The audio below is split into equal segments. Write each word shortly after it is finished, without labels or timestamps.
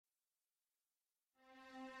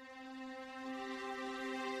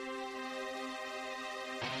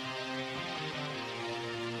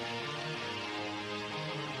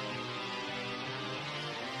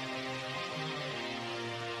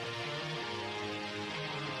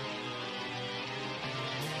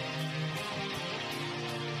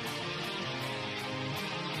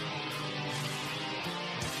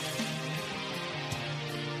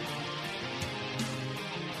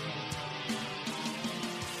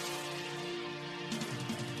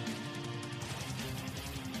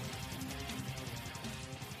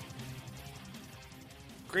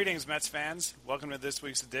Greetings, Mets fans. Welcome to this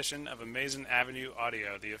week's edition of Amazing Avenue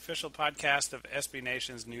Audio, the official podcast of SB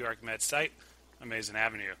Nation's New York Mets site, Amazing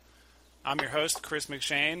Avenue. I'm your host, Chris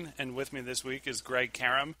McShane, and with me this week is Greg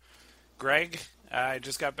Karam. Greg, I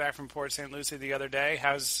just got back from Port St. Lucie the other day.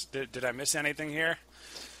 Did I miss anything here?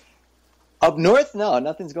 Up north? No,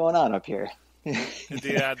 nothing's going on up here.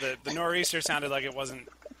 The nor'easter sounded like it wasn't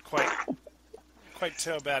quite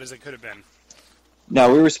so bad as it could have been.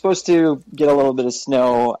 No, we were supposed to get a little bit of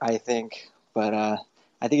snow, I think, but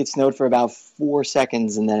I think it snowed for about 4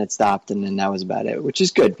 seconds and then it stopped, and then that was about it, which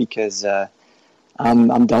is good because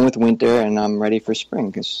I'm done with winter and I'm ready for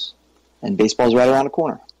spring and baseball's right around the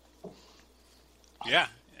corner. Yeah,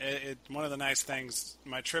 one of the nice things,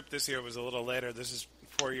 my trip this year was a little later. This is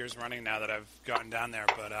 4 years running now that I've gotten down there,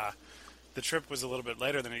 but the trip was a little bit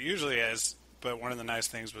later than it usually is, but one of the nice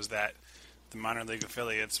things was that the minor league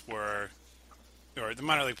affiliates or the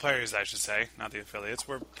minor league players, I should say, not the affiliates,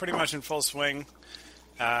 were pretty much in full swing.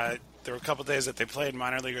 There were a couple days that they played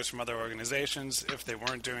minor leaguers from other organizations. If they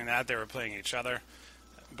weren't doing that, they were playing each other.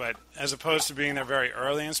 But as opposed to being there very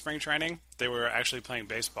early in spring training, they were actually playing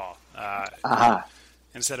baseball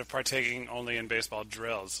instead of partaking only in baseball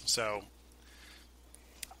drills. So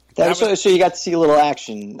you got to see a little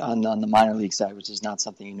action on the minor league side, which is not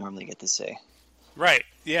something you normally get to see. Right,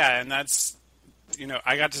 yeah, and that's,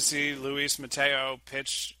 I got to see Luis Mateo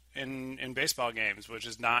pitch in baseball games, which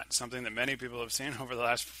is not something that many people have seen over the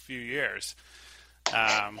last few years.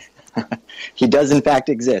 He does, in fact,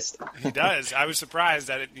 exist. He does. I was surprised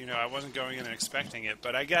that I wasn't going in and expecting it,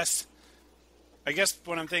 but I guess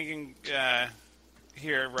what I'm thinking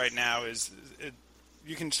here right now is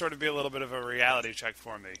you can sort of be a little bit of a reality check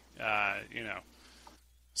for me.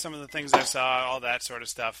 Some of the things I saw, all that sort of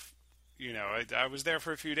stuff. I was there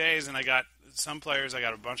for a few days, and I got some players. I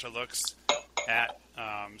got a bunch of looks at.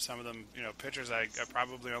 Some of them, pitchers I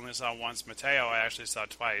probably only saw once. Mateo, I actually saw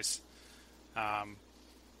twice.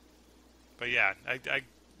 But yeah,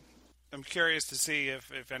 I'm curious to see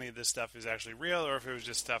if any of this stuff is actually real or if it was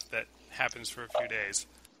just stuff that happens for a few days.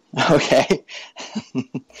 Okay.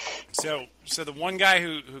 So the one guy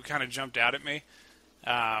who kind of jumped out at me,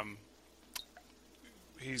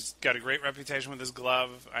 he's got a great reputation with his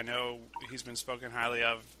glove. I know he's been spoken highly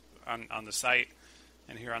of on the site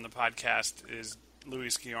and here on the podcast, is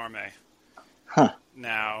Luis Guillorme. Huh.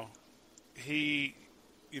 Now, he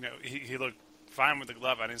looked fine with the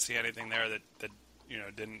glove. I didn't see anything there that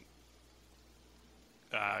didn't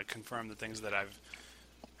confirm the things that I've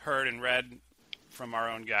heard and read from our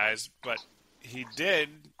own guys. But he did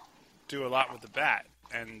do a lot with the bat,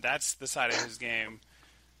 and that's the side of his game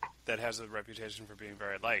that has a reputation for being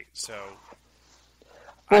very light. So,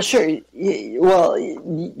 well, sure. Well,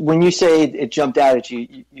 when you say it jumped out at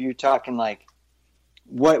you, you're talking like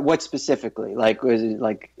what specifically? Like, was it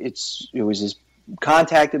like it was his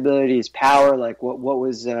contact ability, his power? Like, what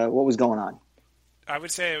was going on? I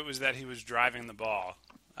would say it was that he was driving the ball.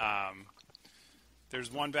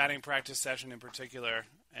 There's one batting practice session in particular,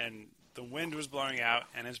 and the wind was blowing out,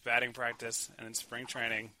 and it's batting practice, and it's spring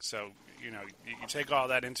training, so you take all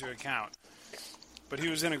that into account. But he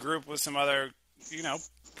was in a group with some other,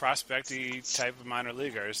 prospect-y type of minor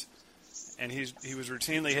leaguers, and he was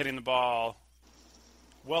routinely hitting the ball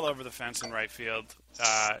well over the fence in right field.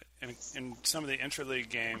 In some of the intra-league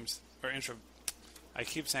games, I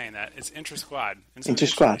keep saying that, it's intra-squad.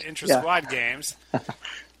 Intra-squad games.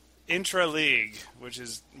 Intra-league, which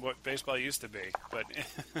is what baseball used to be. But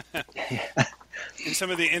in some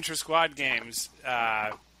of the intra-squad games,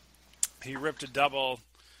 he ripped a double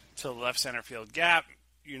to the left center field gap.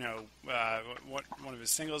 One of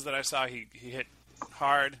his singles that I saw, he hit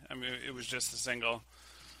hard. I mean, it was just a single.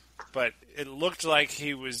 But it looked like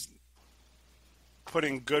he was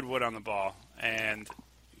putting good wood on the ball. And,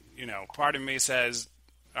 part of me says,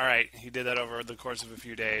 all right, he did that over the course of a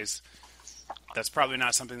few days. That's probably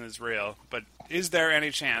not something that's real. But is there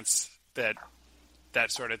any chance that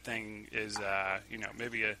that sort of thing is,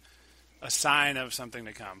 maybe a sign of something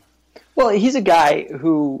to come? Well, he's a guy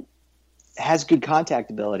who has good contact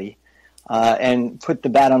ability and put the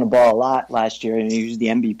bat on the ball a lot last year, and he was the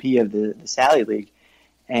MVP of the Sally League.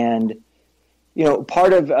 And,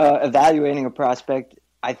 part of evaluating a prospect,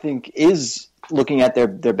 I think, is looking at their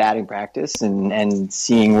batting practice and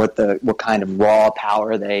seeing what kind of raw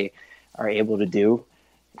power they are able to do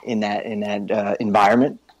in that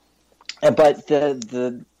environment. But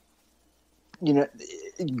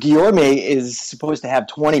Guillorme is supposed to have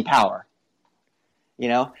 20 power,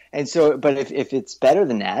 and so, but if it's better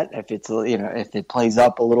than that, if it's, if it plays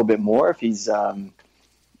up a little bit more, if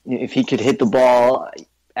he could hit the ball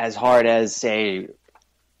as hard as, say,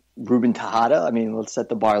 Ruben Tejada. I mean, let's set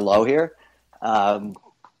the bar low here.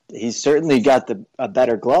 He's certainly got a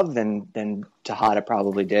better glove than Tejada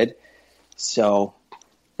probably did. So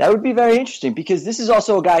that would be very interesting because this is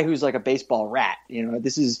also a guy who's like a baseball rat.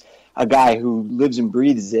 This is a guy who lives and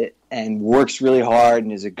breathes it and works really hard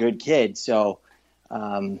and is a good kid. So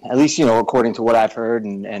at least, according to what I've heard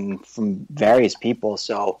and from various people.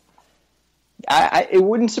 So it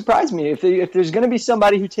wouldn't surprise me if there's going to be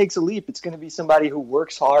somebody who takes a leap, it's going to be somebody who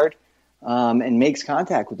works hard and makes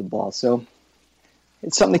contact with the ball. So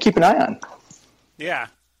it's something to keep an eye on. Yeah.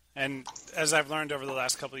 And as I've learned over the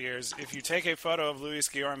last couple of years, if you take a photo of Luis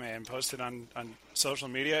Guillorme and post it on social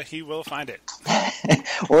media, he will find it.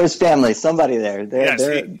 Or his family, somebody there.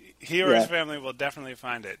 He or his family will definitely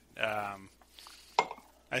find it.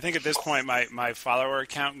 I think at this point, my follower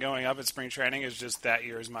count going up at spring training is just that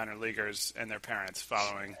year's minor leaguers and their parents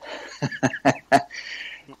following.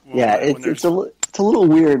 It's a little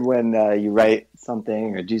weird when you write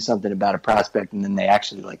something or do something about a prospect and then they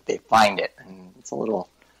actually they find it, and it's a little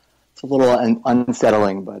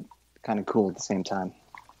unsettling, but kind of cool at the same time.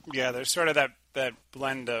 Yeah, there's sort of that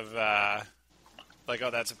blend of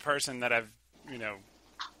that's a person that I've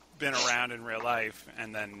been around in real life,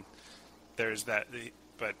 and then there's that.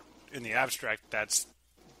 But in the abstract, that's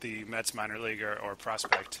the Mets minor leaguer or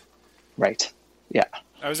prospect. Right. Yeah.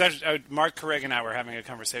 Mark Carrig and I were having a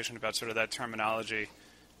conversation about sort of that terminology,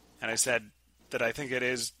 and I said that I think it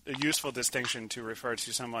is a useful distinction to refer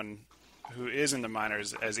to someone who is in the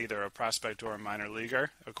minors as either a prospect or a minor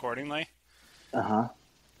leaguer accordingly. Uh-huh.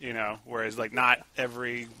 Whereas not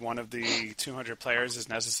every one of the 200 players is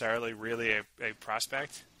necessarily really a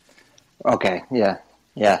prospect. Okay. Yeah.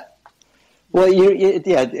 Yeah. Well,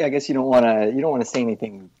 I guess you don't want to say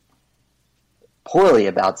anything poorly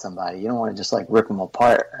about somebody. You don't want to just rip them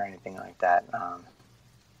apart or anything like that.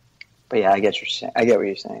 But yeah, I get what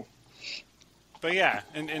you're saying. But yeah,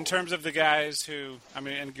 in terms of the guys who,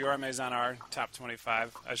 and Guillorme's on our top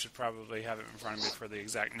 25. I should probably have it in front of me for the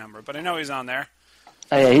exact number, but I know he's on there.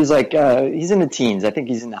 Oh, yeah, he's he's in the teens. I think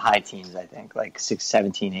he's in the high teens, 6,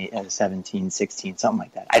 17, 17, 16, something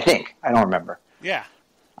like that. I think. I don't remember. Yeah.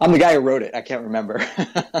 I'm the guy who wrote it. I can't remember.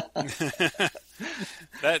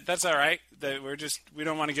 That's all right. We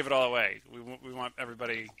don't want to give it all away. We want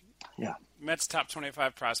everybody. Yeah. Mets top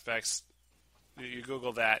 25 prospects. You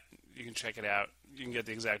Google that. You can check it out. You can get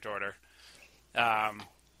the exact order.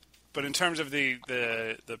 But in terms of the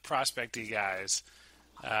prospecty guys,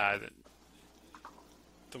 the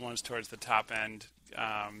ones towards the top end,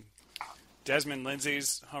 Desmond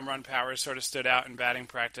Lindsay's home run power sort of stood out in batting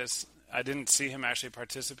practice. I didn't see him actually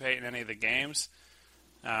participate in any of the games.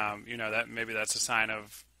 That maybe that's a sign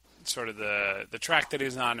of sort of the track that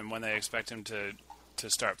he's on and when they expect him to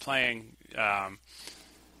start playing.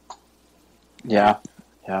 Yeah.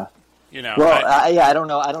 I don't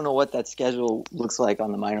know. I don't know what that schedule looks like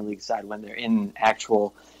on the minor league side when they're in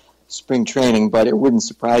actual spring training, but it wouldn't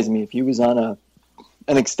surprise me if he was on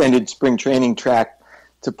an extended spring training track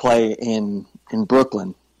to play in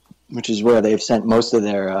Brooklyn, which is where they've sent most of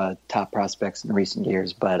their top prospects in recent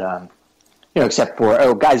years. But except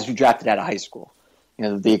for guys who drafted out of high school,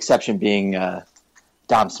 the exception being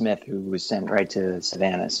Dom Smith, who was sent right to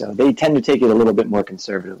Savannah. So they tend to take it a little bit more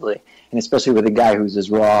conservatively, and especially with a guy who's as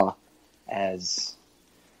raw as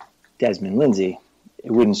Desmond Lindsay,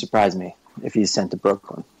 it wouldn't surprise me if he's sent to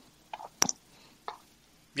Brooklyn.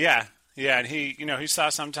 Yeah, and he saw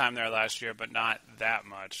some time there last year, but not that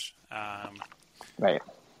much. Right.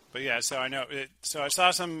 But yeah, so I know it. So I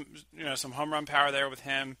saw some home run power there with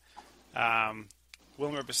him.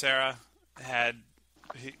 Wilmer Becerra had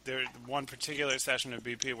there one particular session of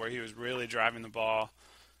BP where he was really driving the ball.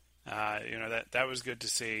 That was good to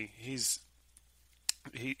see. He's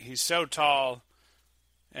so tall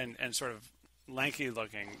and sort of lanky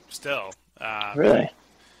looking still. Really?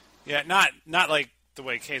 Yeah, not like the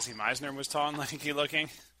way Casey Meisner was tall and lanky looking.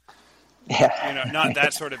 Yeah. Not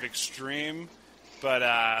that sort of extreme, but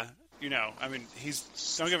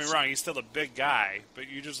don't get me wrong, he's still a big guy, but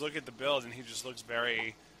you just look at the build and he just looks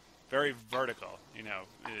very, very vertical.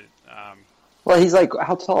 Well, he's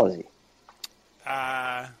how tall is he?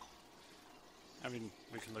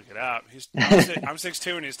 We can look it up. I'm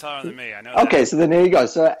 6'2" and he's taller than me. I know. Okay, so then there you go.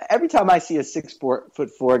 So every time I see a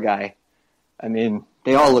 6'4" guy,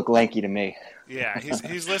 they all look lanky to me. Yeah,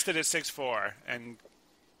 he's listed at 6'4", and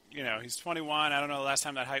he's 21. I don't know the last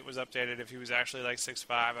time that height was updated. If he was actually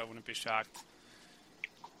 6'5", I wouldn't be shocked.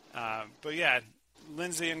 But yeah,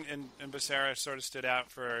 Lindsay and Becerra sort of stood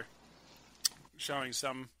out for showing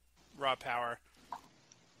some raw power.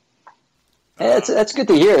 That's good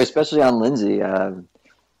to hear, especially on Lindsay.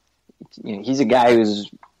 He's a guy who's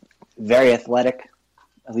very athletic.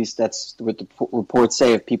 At least that's what the reports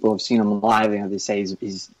say. If people have seen him live, they say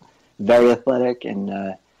he's very athletic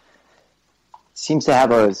and seems to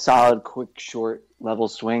have a solid, quick, short, level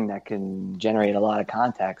swing that can generate a lot of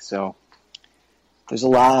contact. So there's a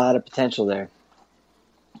lot of potential there.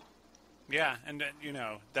 Yeah, and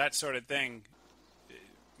that sort of thing.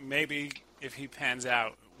 Maybe if he pans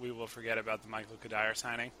out, we will forget about the Michael Cuddyer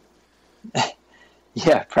signing.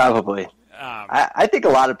 Yeah, probably. I think a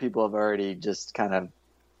lot of people have already just kind of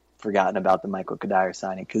forgotten about the Michael Cuddyer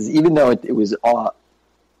signing because even though it was all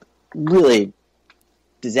really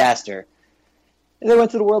disaster, they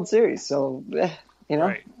went to the World Series. So,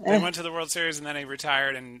 Right. They went to the World Series and then he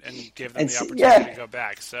retired and gave them the opportunity to go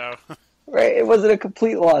back. So, right, it wasn't a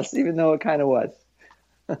complete loss, even though it kind of was.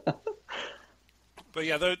 But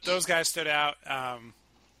yeah, those guys stood out.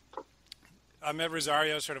 Ahmed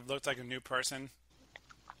Rosario sort of looked like a new person.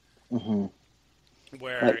 Mm-hmm.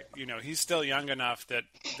 Where he's still young enough that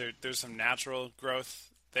there's some natural growth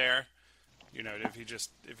there.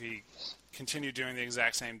 If he continued doing the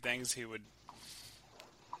exact same things, he would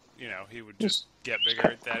just get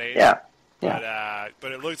bigger at that age. Yeah.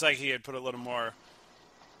 But it looked like he had put a little more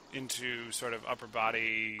into sort of upper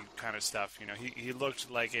body kind of stuff. He looked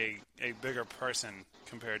like a bigger person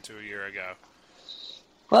compared to a year ago.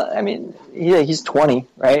 Well, I mean, he's 20,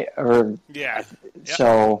 right? Yeah. Yep.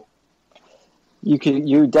 So you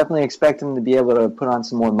definitely expect him to be able to put on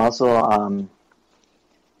some more muscle.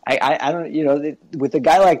 I don't, with a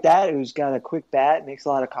guy like that who's got a quick bat, makes a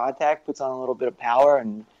lot of contact, puts on a little bit of power,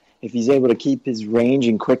 and if he's able to keep his range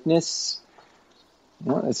and quickness,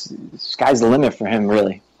 sky's the limit for him,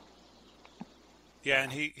 really. Yeah,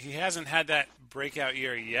 and he hasn't had that breakout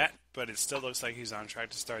year yet, but it still looks like he's on track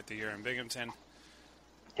to start the year in Binghamton.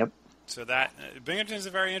 Yep. So Binghamton's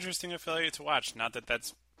a very interesting affiliate to watch. Not that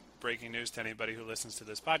that's breaking news to anybody who listens to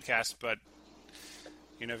this podcast, but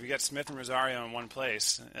if you got Smith and Rosario in one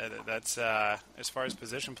place, that's as far as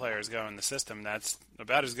position players go in the system, that's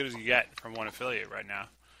about as good as you get from one affiliate right now.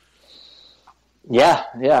 Yeah.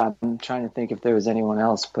 I'm trying to think if there was anyone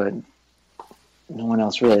else, but no one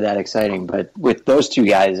else really that exciting. But with those two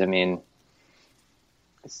guys, I mean,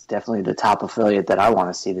 it's definitely the top affiliate that I want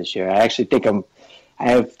to see this year. I actually think I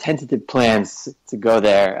have tentative plans to go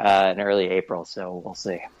there in early April, so we'll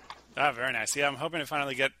see. Oh, very nice. Yeah, I'm hoping to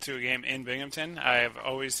finally get to a game in Binghamton. I have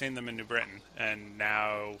always seen them in New Britain, and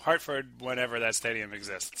now Hartford, whenever that stadium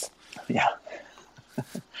exists. Yeah.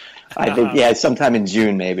 I think, sometime in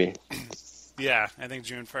June, maybe. Yeah, I think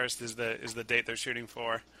June 1st is the date they're shooting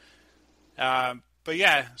for. But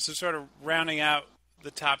yeah, so sort of rounding out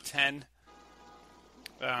the top 10,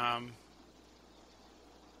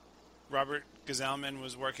 Robert Gazelman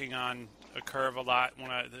was working on a curve a lot.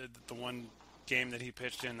 The one game that he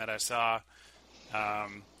pitched in that I saw,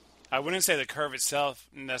 I wouldn't say the curve itself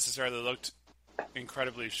necessarily looked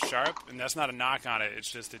incredibly sharp, and that's not a knock on it. It's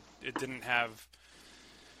just it didn't have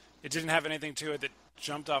anything to it that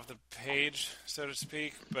jumped off the page, so to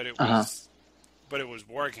speak. But it was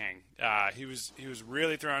working. He was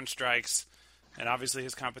really throwing strikes, and obviously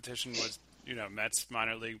his competition was Mets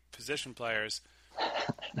minor league position players.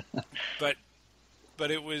 But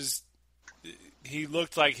it was. He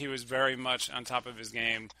looked like he was very much on top of his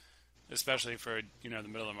game, especially for the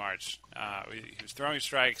middle of March. He was throwing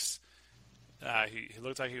strikes. He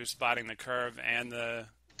looked like he was spotting the curve and the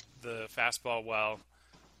fastball well.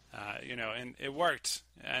 And it worked.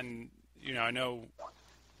 And I know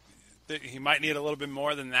that he might need a little bit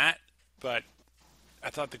more than that, but I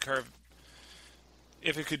thought the curve,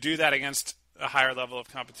 if it could do that against a higher level of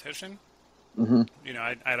competition,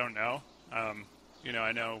 I don't know.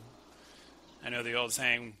 I know the old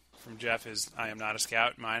saying from Jeff is, "I am not a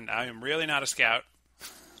scout." Mine, I am really not a scout.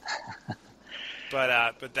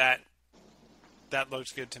 But that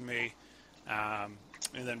looked good to me. And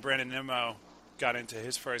then Brandon Nimmo got into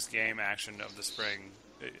his first game action of the spring.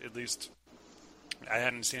 At least I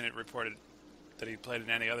hadn't seen it reported that he played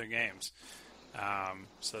in any other games.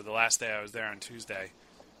 So the last day I was there on Tuesday,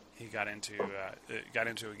 he got into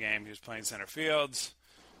a game. He was playing center fields.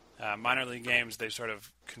 Minor league games, they sort of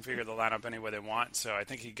configure the lineup any way they want. So I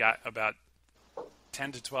think he got about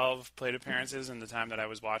 10 to 12 plate appearances in the time that I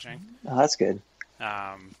was watching. Oh, that's good.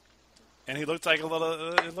 And he looked like a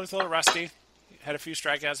little rusty. He had a few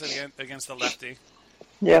strikeouts against the lefty.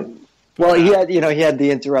 Yep. Well, he had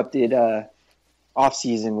the interrupted off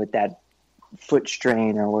season with that foot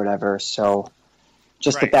strain or whatever. So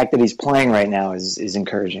just the fact that he's playing right now is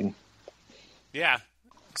encouraging. Yeah.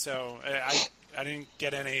 So I didn't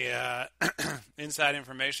get any inside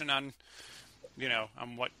information on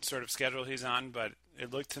what sort of schedule he's on, but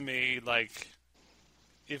it looked to me like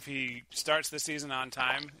if he starts the season on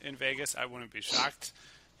time in Vegas, I wouldn't be shocked.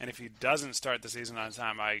 And if he doesn't start the season on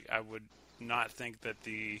time, I would not think that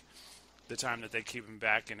the time that they keep him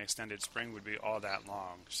back in extended spring would be all that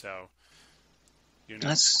long. So,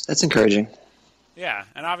 that's encouraging. Yeah,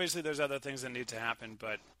 and obviously there's other things that need to happen,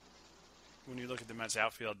 but when you look at the Mets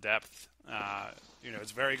outfield depth,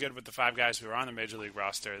 it's very good with the 5 guys who are on the Major League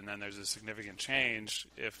roster, and then there's a significant change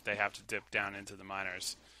if they have to dip down into the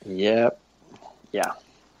minors. Yep. Yeah.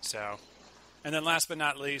 So, and then last but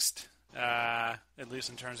not least, at least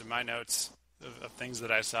in terms of my notes of things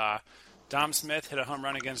that I saw, Dom Smith hit a home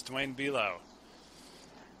run against Dwayne Below.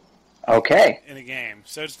 Okay. In a game.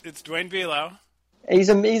 So it's Dwayne Below. He's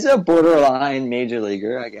a borderline major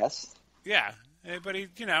leaguer, I guess. Yeah, but it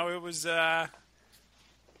was a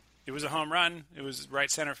home run. It was right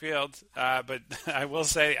center field. But I will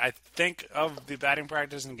say, I think of the batting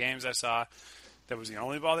practice and games I saw, that was the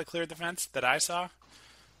only ball that cleared the fence that I saw.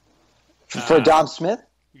 For Dom Smith?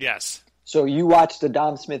 Yes. So you watched the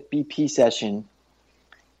Dom Smith BP session,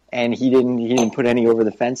 and he didn't put any over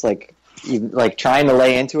the fence, like trying to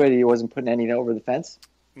lay into it. He wasn't putting any over the fence.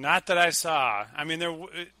 Not that I saw. I mean,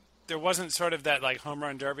 there wasn't sort of that like home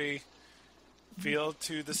run derby feel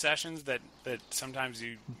to the sessions that sometimes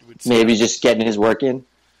you would see. Maybe just getting his work in.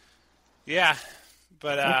 Yeah,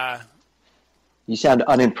 but you sound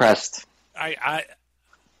unimpressed. I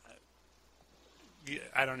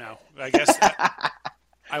don't know. I guess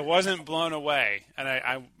I wasn't blown away, and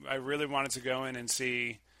I really wanted to go in and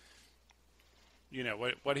see,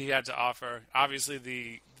 what he had to offer.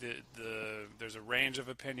 Obviously, there's a range of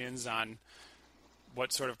opinions on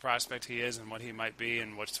what sort of prospect he is and what he might be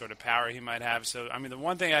and what sort of power he might have. So, I mean, the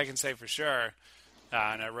one thing I can say for sure,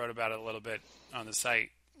 and I wrote about it a little bit on the site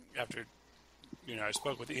after, I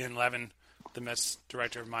spoke with Ian Levin, the Mets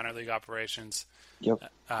director of minor league operations. Yep.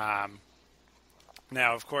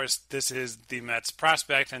 Now, of course, this is the Mets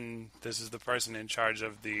prospect, and this is the person in charge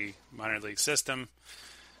of the minor league system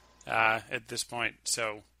at this point.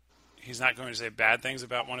 So he's not going to say bad things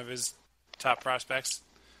about one of his top prospects.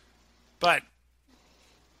 But,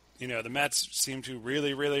 the Mets seem to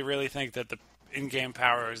really, really, really think that the in-game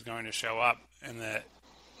power is going to show up, and that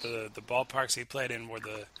the ballparks he played in were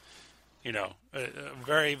a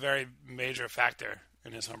very, very major factor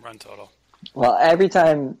in his home run total. Well, every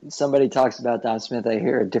time somebody talks about Dom Smith, I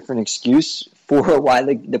hear a different excuse for why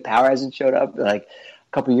the power hasn't showed up. Like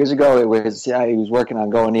a couple of years ago, it was he was working on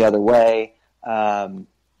going the other way.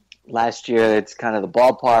 Last year, it's kind of the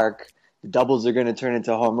ballpark. The doubles are going to turn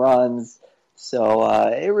into home runs. So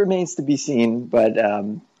it remains to be seen. But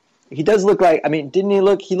he does look like, didn't he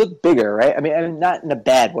look? He looked bigger, right? I mean, not in a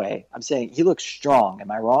bad way. I'm saying he looks strong. Am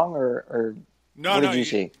I wrong, or no? What did you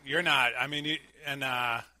see? You're not. I mean,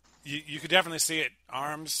 You could definitely see it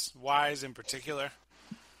arms-wise in particular.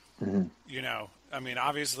 Mm-hmm.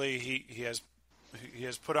 Obviously he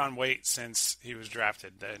has put on weight since he was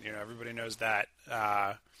drafted. That everybody knows that.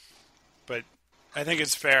 But I think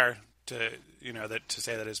it's fair to to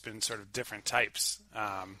say that it's been sort of different types.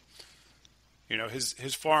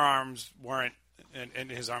 His forearms weren't,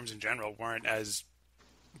 and his arms in general weren't as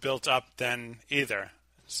built up then either.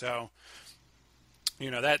 So.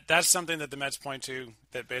 That's something that the Mets point to,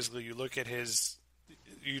 that basically you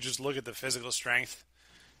just look at the physical strength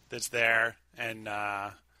that's there, and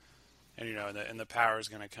the power is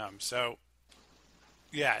going to come. So,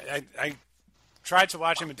 yeah, I tried to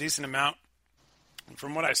watch him a decent amount.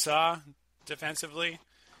 From what I saw defensively,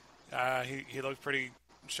 he looked pretty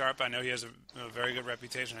sharp. I know he has a very good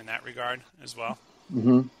reputation in that regard as well.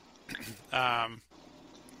 Mm-hmm.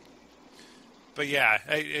 But yeah,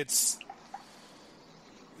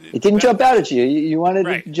 it didn't jump out at you. You wanted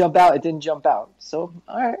it to jump out. It didn't jump out. So,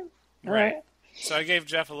 all right. All right. So I gave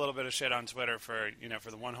Jeff a little bit of shit on Twitter for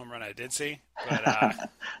the one home run I did see.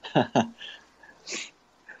 But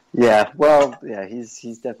yeah, well, yeah, he's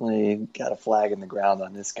definitely got a flag in the ground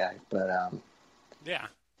on this guy. But yeah,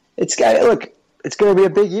 it's going to be a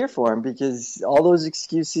big year for him, because all those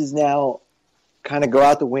excuses now kind of go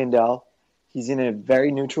out the window. He's in a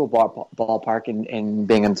very neutral ballpark in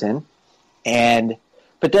Binghamton, and.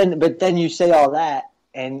 But then you say all that,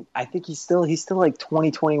 and I think he's still like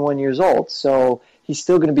 20, 21 years old. So he's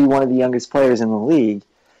still going to be one of the youngest players in the league.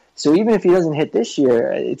 So even if he doesn't hit this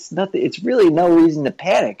year, it's really no reason to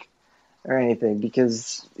panic or anything,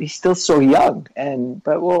 because he's still so young.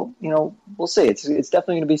 But we'll see. It's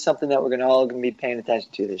definitely going to be something that we're all going to be paying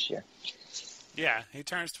attention to this year. Yeah, he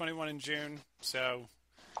turns 21 in June, so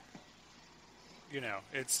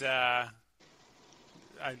it's. I'm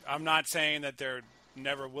not saying that there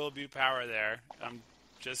never will be power there. I'm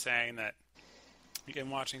just saying that in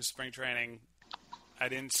watching spring training, I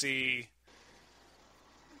didn't see,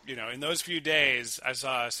 in those few days, I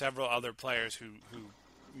saw several other players who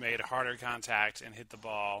made harder contact and hit the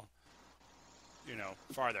ball,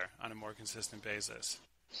 farther on a more consistent basis.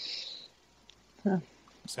 Huh.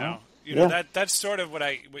 So, that's sort of what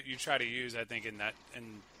you try to use, I think, in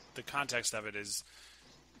the context of it is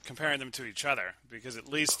comparing them to each other, because at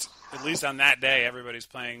least on that day everybody's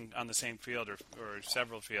playing on the same field or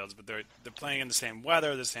several fields, but they're playing in the same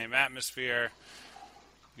weather, the same atmosphere.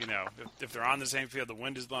 If they're on the same field, the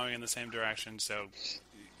wind is blowing in the same direction, so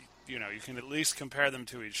you can at least compare them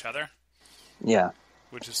to each other. Yeah.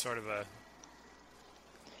 Which is sort of a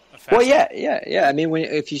well, yeah. I mean,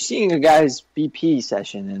 if you're seeing a guy's BP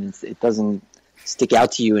session and it doesn't stick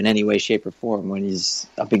out to you in any way, shape, or form when he's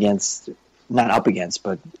not up against,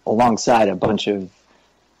 but alongside a bunch of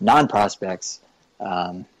non-prospects, it's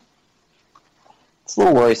a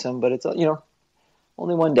little worrisome, but it's,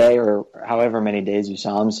 only one day or however many days you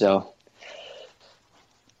saw him, so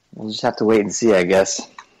we'll just have to wait and see, I guess.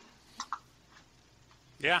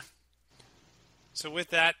 Yeah. So with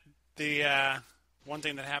that, the one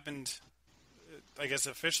thing that happened, I guess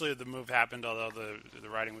officially the move happened, although the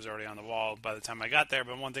writing was already on the wall by the time I got there,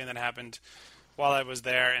 but one thing that happened while I was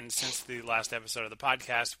there and since the last episode of the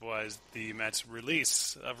podcast was the Mets'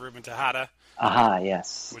 release of Ruben Tejada. Aha,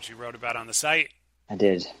 yes. Which you wrote about on the site. I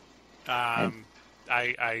did. I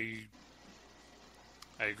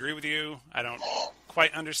agree with you. I don't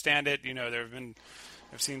quite understand it.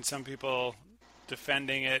 I've seen some people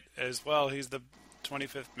defending it as well. He's the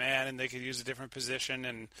 25th man, and they could use a different position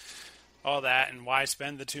and all that. And why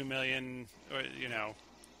spend the $2 million? Or,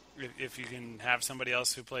 if you can have somebody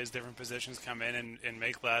else who plays different positions come in and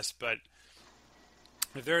make less. But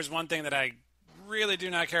if there is one thing that I really do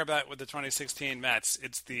not care about with the 2016 Mets,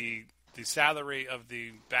 it's the salary of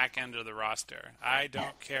the back end of the roster. I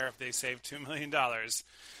don't care if they save $2 million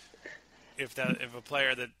if a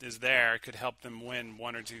player that is there could help them win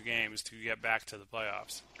one or two games to get back to the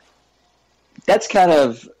playoffs. That's kind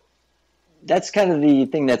of the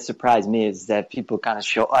thing that surprised me is that people kind of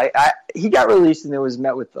show. He got released and it was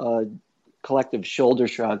met with a collective shoulder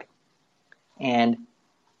shrug, and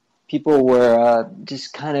people were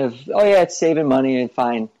just kind of, oh yeah, it's saving money and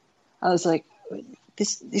fine. I was like,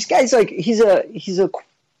 this guy's like he's a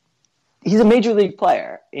major league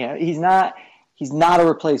player. He's not a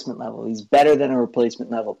replacement level. He's better than a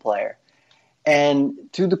replacement level player.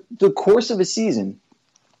 And through the course of a season,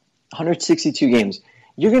 162 games,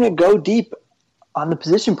 you're going to go deep on the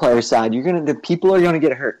position player side. The people are going to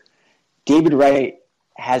get hurt. David Wright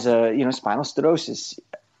has a spinal stenosis.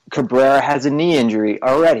 Cabrera has a knee injury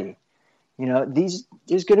already. There's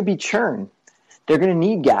going to be churn. They're going to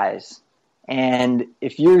need guys. And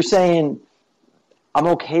if you're saying I'm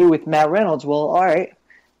okay with Matt Reynolds, well, all right.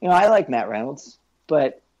 I like Matt Reynolds,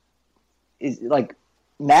 but is like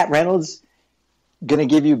Matt Reynolds going to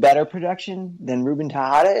give you better production than Ruben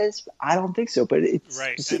Tejada is? I don't think so, but it's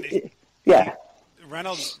right. Yeah.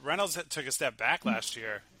 Reynolds took a step back last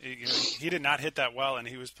year. He did not hit that well, and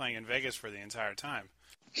he was playing in Vegas for the entire time.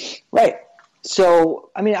 Right. So,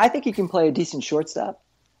 I mean, I think he can play a decent shortstop,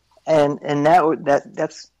 and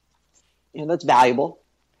that's valuable.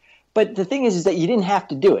 But the thing is that you didn't have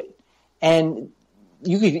to do it, and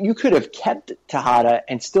you could have kept Tejada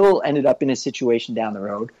and still ended up in a situation down the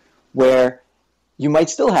road where you might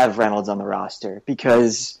still have Reynolds on the roster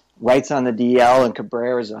because Wright's on the DL and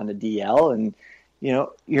Cabrera's on the DL, and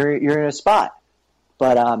you're in a spot.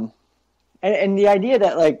 But and the idea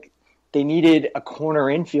that like they needed a corner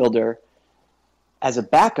infielder as a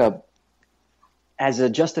backup as a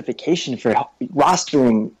justification for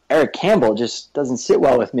rostering Eric Campbell just doesn't sit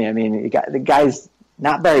well with me. I mean, the guy's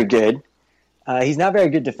not very good. He's not very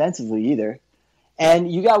good defensively either.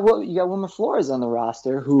 And you got Wilmer Flores on the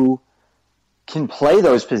roster who can play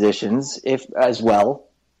those positions if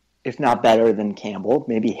not better than Campbell.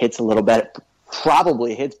 Maybe hits a little better,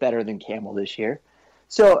 probably hits better than Campbell this year.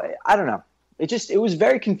 So I don't know. It was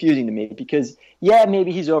very confusing to me because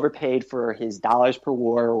maybe he's overpaid for his dollars per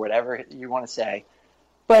WAR or whatever you want to say,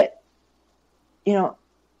 but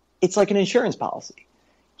it's like an insurance policy.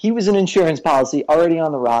 He was an insurance policy already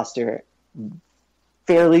on the roster,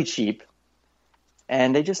 fairly cheap,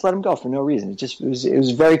 and they just let him go for no reason. It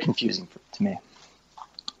was very confusing to me.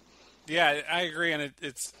 Yeah, I agree, and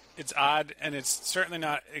it's odd, and it's certainly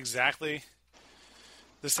not exactly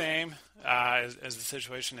the same as the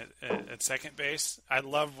situation at second base. I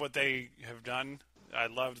love what they have done. I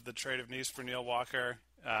loved the trade of Nice for Neil Walker.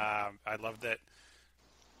 I love that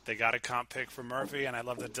they got a comp pick for Murphy, and I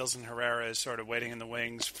love that Dilson Herrera is sort of waiting in the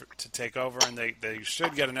wings to take over, and they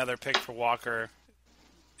should get another pick for Walker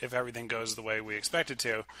if everything goes the way we expect it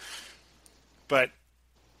to. But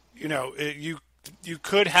you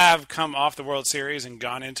could have come off the World Series and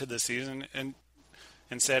gone into the season and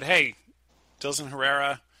said, "Hey, Dilson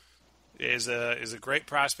Herrera is a great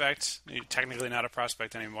prospect. He's technically not a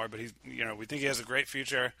prospect anymore, but we think he has a great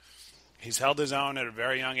future. He's held his own at a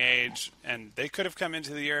very young age." And they could have come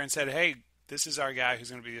into the year and said, "Hey, this is our guy who's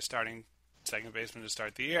going to be a starting second baseman to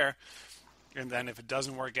start the year." And then if it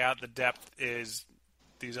doesn't work out, the depth is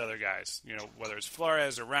these other guys. Whether it's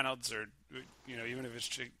Flores or Reynolds or even if it's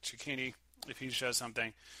Cicchini, if he shows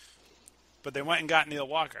something. But they went and got Neil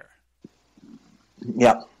Walker.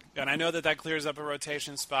 Yeah. And I know that clears up a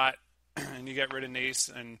rotation spot, and you get rid of Nice.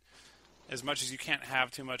 And as much as you can't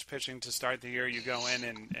have too much pitching to start the year, you go in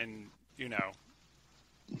and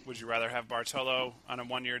would you rather have Bartolo on a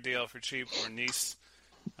one-year deal for cheap or Nice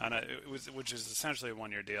which is essentially a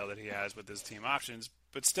one-year deal that he has with his team options?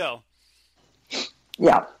 But still,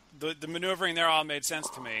 yeah, the maneuvering there all made sense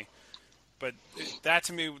to me. But that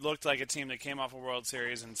to me looked like a team that came off a World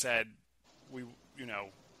Series and said, we're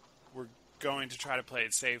going to try to play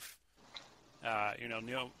it safe.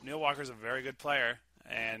 Neil Walker's a very good player,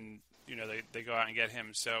 and they go out and get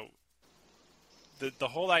him. So the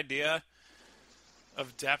whole idea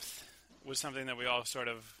of depth was something that we all sort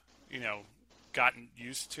of gotten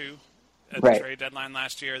used to at the trade deadline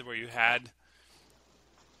last year, where you had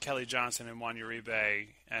Kelly Johnson and Juan Uribe,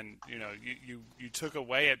 and you took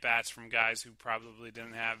away at bats from guys who probably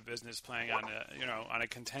didn't have business playing on a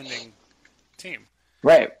contending team.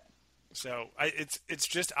 Right. So it's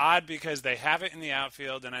just odd because they have it in the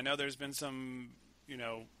outfield, and I know there's been some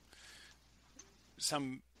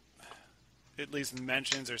at least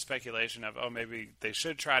mentions or speculation of maybe they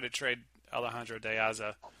should try to trade Alejandro De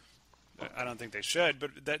Aza. I don't think they should,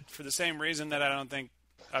 but that for the same reason that I don't think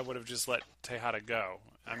I would have just let Tejada go.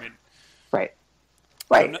 I mean, right.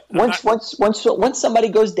 Once somebody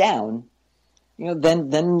goes down,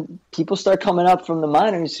 then people start coming up from the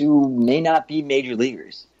minors who may not be major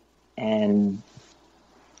leaguers, and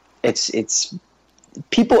it's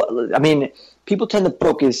people. I mean, people tend to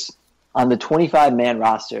focus on the 25-man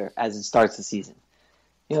roster as it starts the season.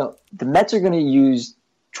 The Mets are going to use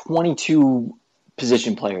 22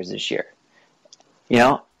 position players this year,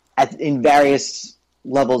 in various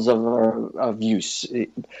levels of use.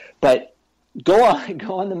 But go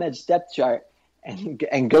on the Mets depth chart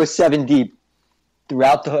and go 7 deep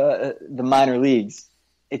throughout the minor leagues.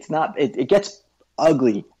 It gets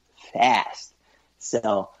ugly fast.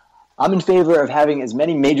 So I'm in favor of having as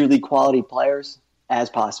many major league quality players as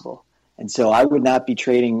possible. And so I would not be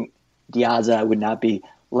trading Diaz. I would not be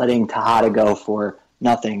letting Tejada go for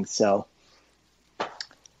nothing. So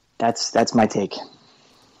that's my take.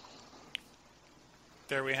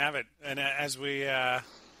 There we have it. And as we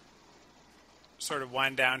sort of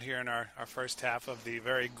wind down here in our first half of the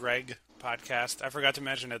Very Greg podcast, I forgot to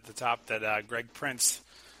mention at the top that Greg Prince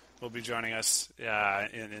will be joining us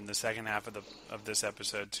in the second half of this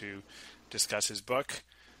episode to discuss his book.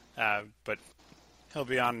 But he'll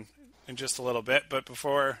be on in just a little bit. But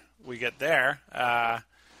before we get there,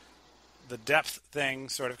 the depth thing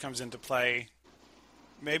sort of comes into play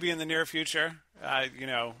maybe in the near future.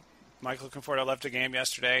 Michael Conforto left a game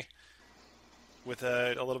yesterday with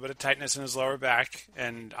a little bit of tightness in his lower back,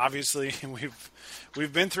 and obviously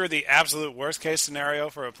we've been through the absolute worst case scenario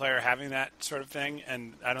for a player having that sort of thing,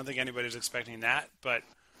 and I don't think anybody's expecting that. But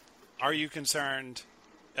are you concerned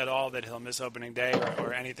at all that he'll miss opening day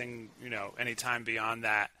or anything, any time beyond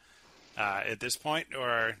that at this point,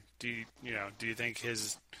 or do you think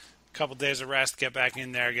his couple days of rest, get back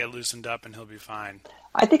in there, get loosened up, and he'll be fine?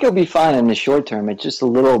 I think he'll be fine in the short term. It's just a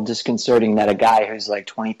little disconcerting that a guy who's like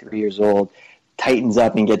 23 years old tightens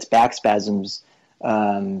up and gets back spasms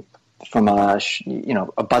from a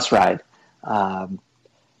bus ride.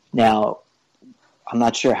 Now, I'm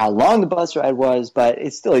not sure how long the bus ride was, but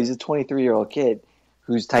he's a 23-year-old kid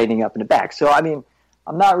who's tightening up in the back. So, I mean,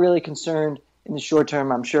 I'm not really concerned in the short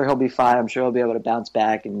term. I'm sure he'll be fine. I'm sure he'll be able to bounce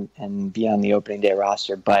back and be on the opening day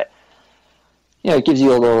roster. But it gives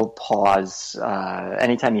you a little pause.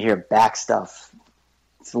 Anytime you hear back stuff,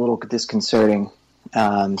 it's a little disconcerting,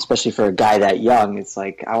 especially for a guy that young. It's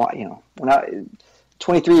like, when I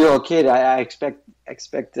 23-year-old kid, I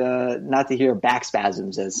expect not to hear back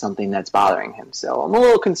spasms as something that's bothering him. So I'm a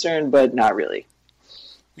little concerned, but not really.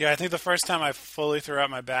 Yeah, I think the first time I fully threw out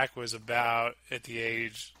my back was about at the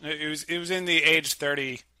age. It was in the age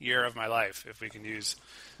 30 year of my life, if we can use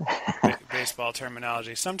baseball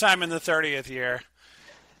terminology. Sometime in the 30th year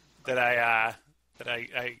that I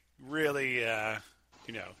really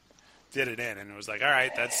did it in, and it was like, all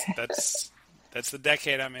right, that's That's the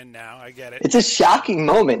decade I'm in now. I get it. It's a shocking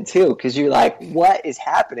moment too, because you're like, what is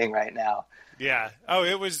happening right now? Yeah. Oh,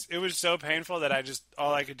 it was so painful that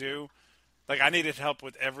all I could do, like I needed help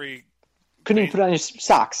with every. Couldn't even put on your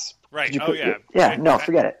socks. Right. Forget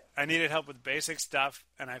it. I needed help with basic stuff,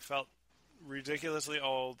 and I felt ridiculously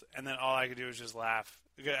old, and then all I could do was just laugh.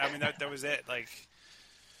 I mean, that was it. Like,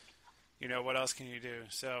 what else can you do?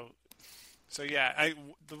 So yeah,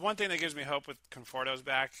 the one thing that gives me hope with Conforto's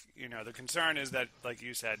back, the concern is that, like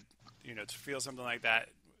you said, to feel something like that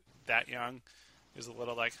young is a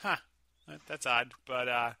little like, that's odd. But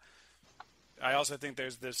I also think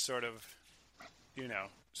there's this sort of,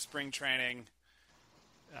 spring training.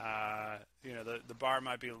 The bar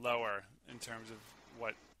might be lower in terms of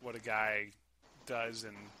what a guy does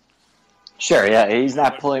and. Sure, yeah, he's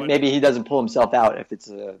not pulling. Maybe he doesn't pull himself out if it's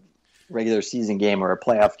a regular season game or a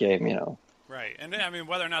playoff game, Right, and I mean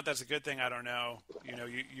whether or not that's a good thing, I don't know.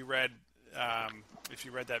 You read if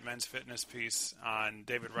you read that Men's Fitness piece on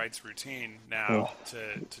David Wright's routine now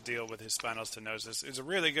to deal with his spinal stenosis, it's a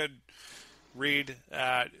really good read.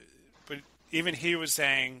 But even he was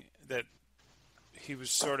saying that he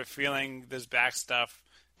was sort of feeling this back stuff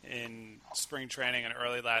in spring training and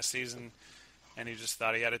early last season, and he just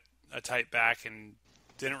thought he had a tight back and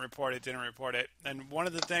didn't report it. And one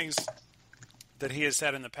of the things that he has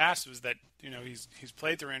said in the past was that he's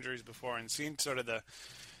played through injuries before and seen sort of the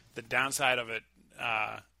downside of it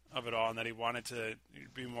all, and that he wanted to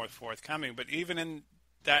be more forthcoming. But even in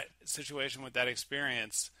that situation with that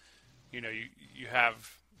experience, you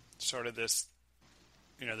have sort of this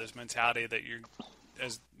this mentality that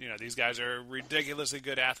these guys are ridiculously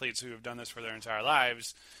good athletes who have done this for their entire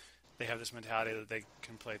lives. They have this mentality that they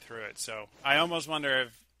can play through it. So I almost wonder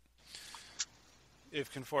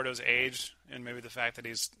if Conforto's age and maybe the fact that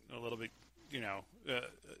he's a little bit,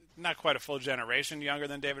 not quite a full generation younger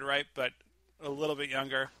than David Wright, but a little bit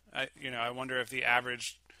younger. I wonder if the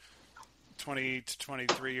average 20 to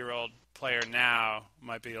 23-year-old player now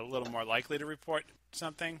might be a little more likely to report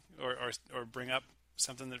something or bring up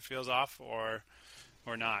something that feels off or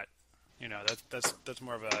not. That's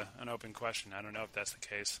more of an open question. I don't know if that's the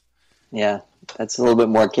case. Yeah, that's a little bit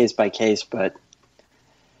more case by case, but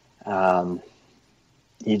you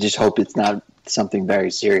just hope it's not something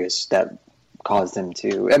very serious that caused him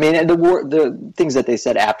to. I mean, and the things that they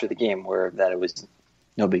said after the game were that it was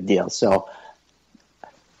no big deal. So,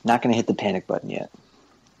 not going to hit the panic button yet.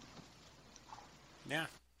 Yeah.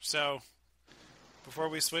 So, before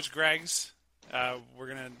we switch Greg's,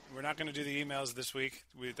 we're not gonna do the emails this week.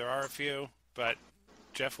 There are a few, but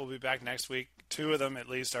Jeff will be back next week. 2 of them, at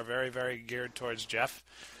least, are very, very geared towards Jeff.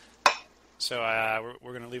 So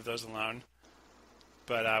we're going to leave those alone.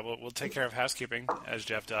 But we'll take care of housekeeping, as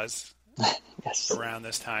Jeff does, yes, around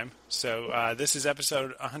this time. So this is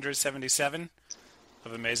episode 177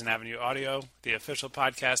 of Amazing Avenue Audio, the official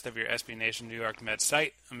podcast of your SB Nation New York Mets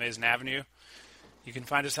site, Amazing Avenue. You can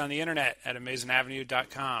find us on the internet at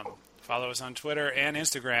amazingavenue.com. Follow us on Twitter and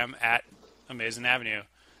Instagram at Amazing Avenue.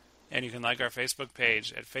 And you can like our Facebook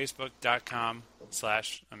page at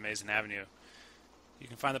facebook.com/AmazingAvenue. You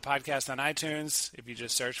can find the podcast on iTunes if you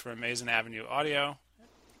just search for Amazing Avenue Audio.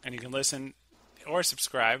 And you can listen or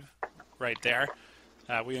subscribe right there.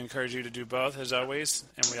 We encourage you to do both, as always.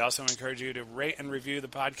 And we also encourage you to rate and review the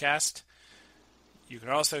podcast. You can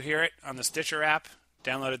also hear it on the Stitcher app.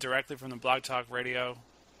 Download it directly from the Blog Talk Radio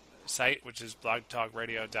site, which is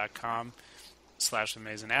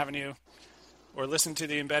blogtalkradio.com/AmazingAvenue. Or listen to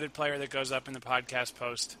the embedded player that goes up in the podcast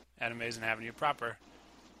post at Amazing Avenue proper.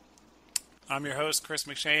 I'm your host, Chris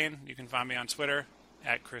McShane. You can find me on Twitter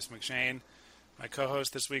at Chris McShane. My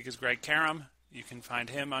co-host this week is Greg Karam. You can find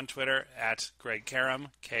him on Twitter at Greg Karam,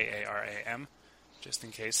 Karam, just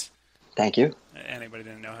in case. Thank you. Anybody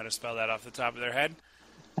didn't know how to spell that off the top of their head.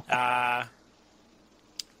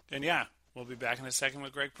 And yeah, we'll be back in a second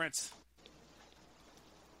with Greg Prince.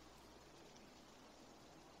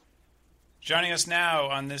 Joining us now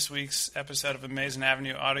on this week's episode of Amazing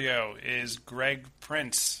Avenue Audio is Greg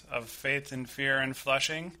Prince of Faith and Fear in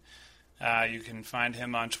Flushing. You can find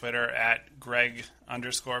him on Twitter at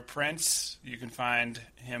Greg_Prince. You can find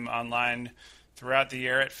him online throughout the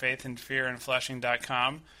year at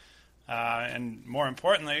faithandfearinflushing.com. And more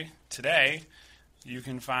importantly, today, you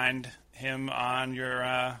can find him on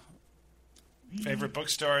your favorite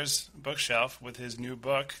bookstore's bookshelf with his new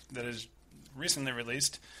book that is recently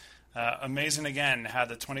released, Amazing Again, How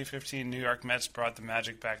the 2015 New York Mets Brought the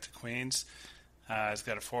Magic Back to Queens. It's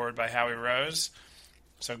got a foreword by Howie Rose.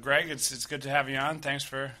 So, Greg, it's good to have you on. Thanks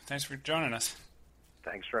for joining us.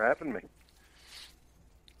 Thanks for having me.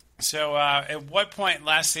 So, at what point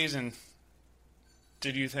last season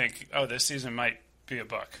did you think, oh, this season might be a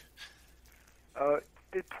book?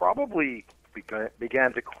 It probably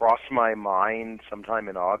began to cross my mind sometime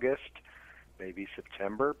in August, maybe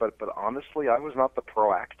September, but honestly, I was not the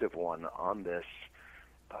proactive one on this,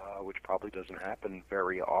 which probably doesn't happen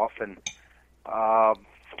very often. I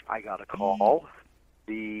got a call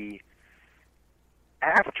the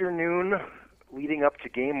afternoon leading up to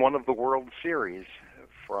Game 1 of the World Series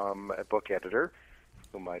from a book editor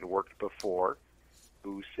whom I'd worked before,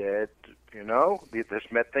 who said,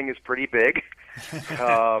 this Met thing is pretty big,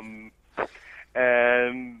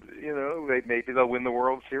 and, maybe they'll win the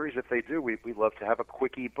World Series. If they do, we'd love to have a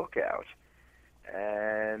quickie book out.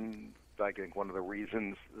 And I think one of the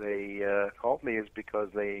reasons they called me is because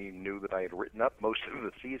they knew that I had written up most of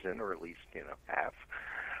the season, or at least, half,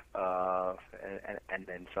 and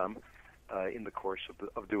then some, in the course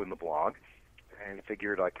of doing the blog, and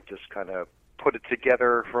figured I could just kind of put it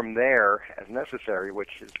together from there as necessary,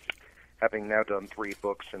 which is, having now done 3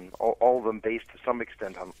 books, and all of them based to some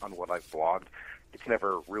extent on what I've blogged, it's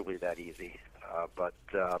never really that easy. But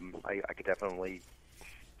I could definitely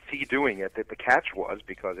see doing it. That the catch was,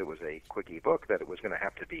 because it was a quickie book, that it was going to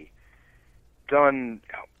have to be done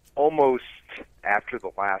almost after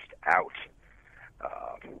the last out.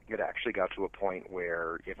 It actually got to a point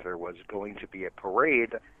where if there was going to be a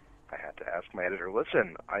parade, I had to ask my editor,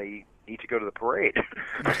 listen, I need to go to the parade.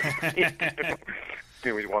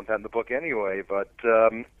 We want that in the book anyway, but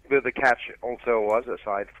the catch also was,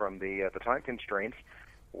 aside from the time constraints,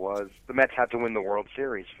 was the Mets had to win the World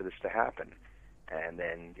Series for this to happen. And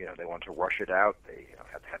then, they want to rush it out. They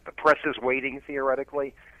had the presses waiting,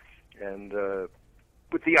 theoretically, and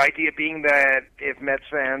with the idea being that if Mets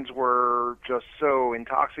fans were just so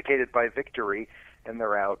intoxicated by victory and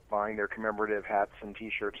they're out buying their commemorative hats and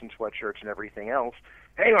T-shirts and sweatshirts and everything else,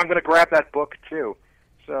 hey, I'm going to grab that book too.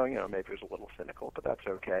 So, maybe it was a little cynical, but that's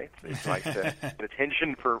okay. It's nice to get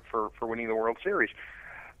attention for winning the World Series.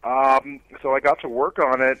 So I got to work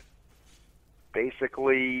on it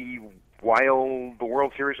basically while the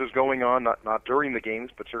World Series was going on, not during the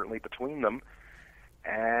games, but certainly between them.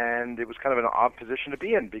 And it was kind of an odd position to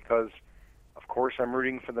be in because, of course, I'm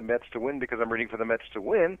rooting for the Mets to win because I'm rooting for the Mets to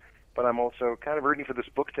win, but I'm also kind of rooting for this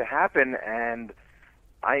book to happen, and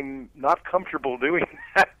I'm not comfortable doing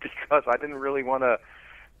that because I didn't really want to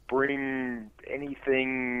bring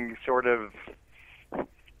anything sort of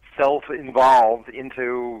self-involved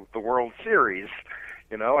into the World Series.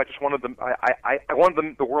 I just wanted them. I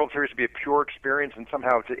wanted the World Series to be a pure experience, and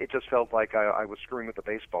somehow it just felt like I was screwing with the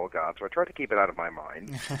baseball god. So I tried to keep it out of my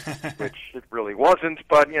mind, which it really wasn't.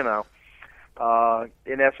 But in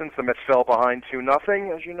essence, the Mets fell behind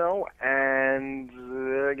 2-0, as you know, and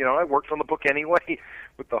I worked on the book anyway,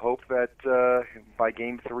 with the hope that by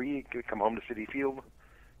Game 3, it could come home to Citi Field,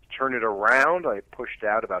 turn it around. I pushed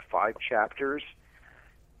out about 5 chapters.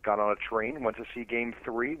 Got on a train, went to see Game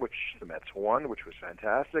 3, which the Mets won, which was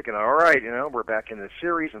fantastic. And all right, we're back in this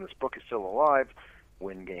series, and this book is still alive.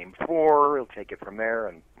 Win Game 4, we'll take it from there.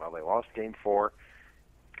 And, they lost Game 4.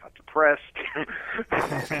 Got depressed.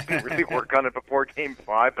 Didn't really work on it before Game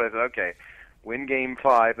 5, but okay, win Game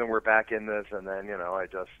 5, then we're back in this. And then, I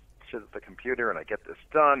just sit at the computer, and I get this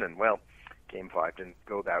done. And, Game 5 didn't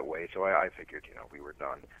go that way, so I figured, we were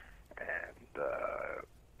done. And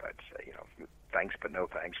I'd say, thanks but no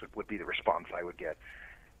thanks would be the response I would get.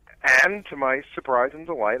 And to my surprise and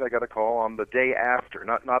delight, I got a call on the day after,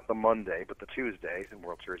 not the Monday, but the Tuesday, the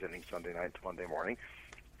World Series ending Sunday night to Monday morning,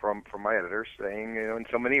 from my editor saying, in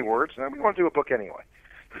so many words, we want to do a book anyway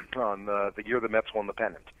on the year the Mets won the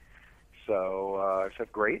pennant. So I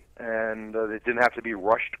said, great, and it didn't have to be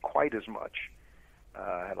rushed quite as much.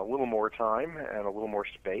 I had a little more time and a little more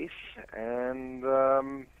space, and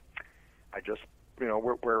I just,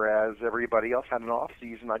 whereas everybody else had an off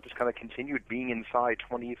season, I just kind of continued being inside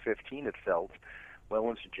 2015, it felt, well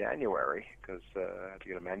into January, because I had to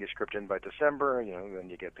get a manuscript in by December, then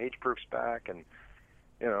you get page proofs back, and,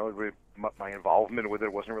 my involvement with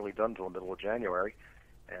it wasn't really done until the middle of January.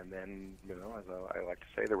 And then, as I like to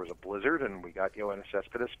say, there was a blizzard, and we got Yoenis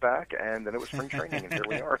Cespedes back, and then it was spring training, and here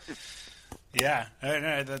we are. Yeah,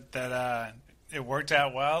 that it worked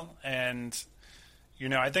out well, and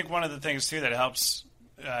I think one of the things too that helps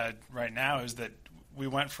right now is that we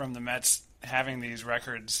went from the Mets having these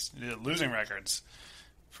records, losing records,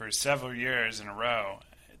 for several years in a row,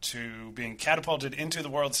 to being catapulted into the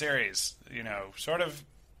World Series. Sort of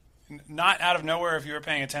not out of nowhere if you were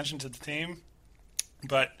paying attention to the team,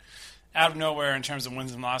 but out of nowhere in terms of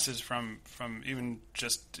wins and losses from even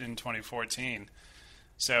just in 2014.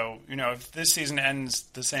 So, if this season ends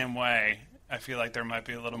the same way, I feel like there might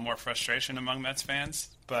be a little more frustration among Mets fans.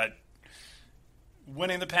 But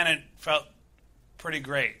winning the pennant felt pretty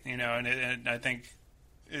great, and I think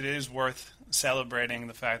it is worth celebrating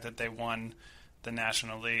the fact that they won the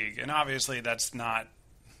National League. And obviously that's not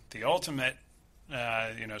the ultimate,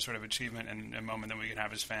 sort of achievement and a moment that we can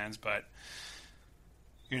have as fans, but,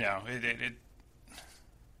 it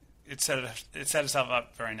set itself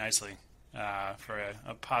up very nicely for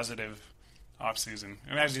a positive offseason.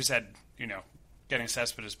 I mean, as you said, getting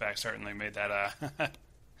Cespedes back certainly made that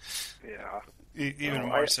even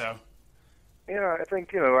more so. Yeah, I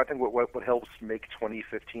think what helps make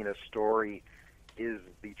 2015 a story is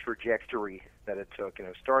the trajectory that it took.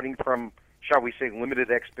 Starting from, shall we say,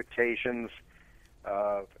 limited expectations.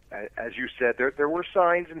 As you said, there were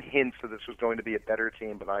signs and hints that this was going to be a better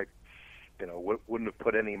team, but I wouldn't have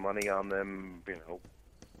put any money on them,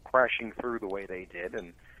 crashing through the way they did.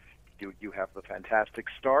 And you have the fantastic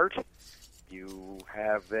start. You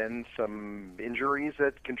have then some injuries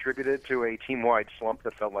that contributed to a team-wide slump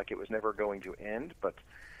that felt like it was never going to end. But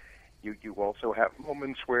you also have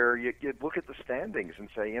moments where you look at the standings and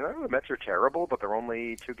say, the Mets are terrible, but they're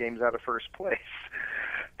only 2 games out of first place.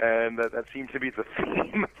 And that seemed to be the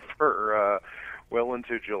theme for well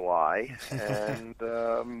into July. And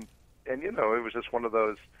it was just one of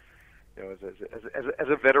those, as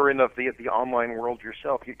a veteran of the online world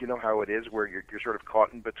yourself, you know how it is, where you're sort of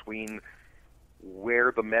caught in between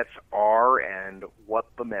where the Mets are and what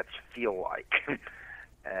the Mets feel like.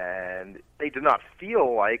 And they did not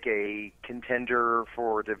feel like a contender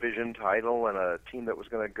for a division title and a team that was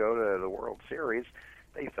going to go to the World Series.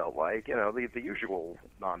 They felt like, the usual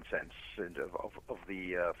nonsense of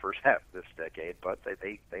the first half of this decade, but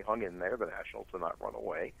they hung in there. The Nationals did not run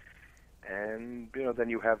away. And, then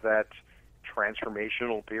you have that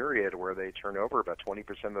transformational period where they turn over about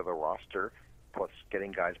 20% of the roster, plus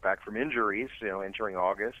getting guys back from injuries, entering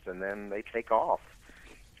August, and then they take off.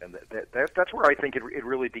 And that's where I think it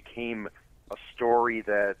really became a story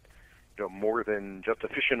that more than just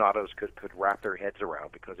aficionados could wrap their heads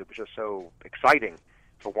around, because it was just so exciting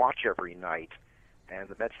to watch every night. And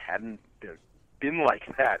the Mets hadn't been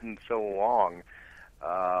like that in so long.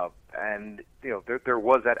 And there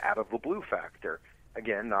was that out of the blue factor.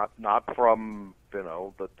 Again, not from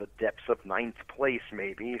the depths of ninth place,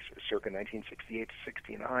 maybe circa 1968 to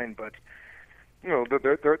 69, but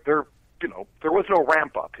there was no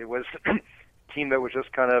ramp up. It was a team that was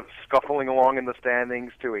just kind of scuffling along in the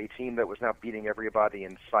standings to a team that was now beating everybody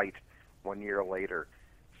in sight 1 year later.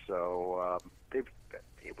 So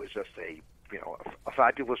it was just a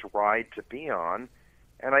fabulous ride to be on.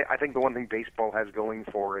 And I think the one thing baseball has going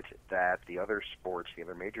for it that the other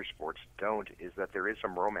major sports don't, is that there is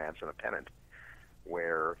some romance in a pennant,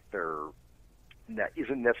 where there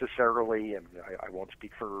isn't necessarily, and I won't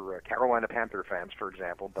speak for Carolina Panther fans, for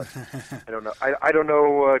example, but I don't know. I don't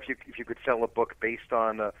know if you could sell a book based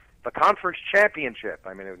on the conference championship.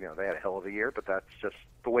 I mean, they had a hell of a year, but that's just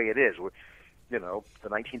the way it is. The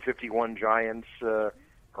 1951 Giants are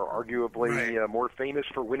arguably more famous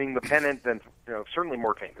for winning the pennant than, certainly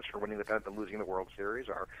more famous for winning the pennant than losing the World Series.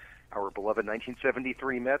 Our beloved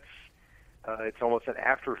 1973 Mets, it's almost an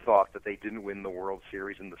afterthought that they didn't win the World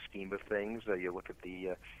Series in the scheme of things. You look at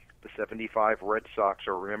the 75 Red Sox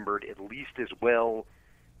are remembered at least as well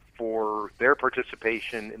for their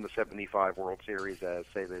participation in the 75 World Series as,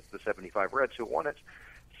 say, the 75 Reds who won it.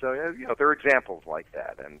 So, there are examples like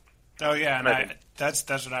that. And oh yeah, and that's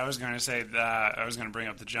what I was going to say. I was going to bring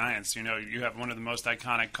up the Giants. You have one of the most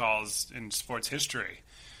iconic calls in sports history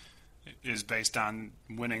is based on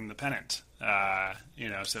winning the pennant.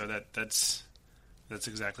 So that's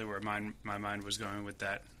exactly where my mind was going with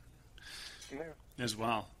that as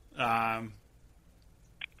well.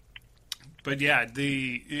 But yeah,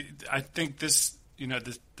 I think this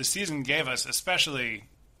the season gave us, especially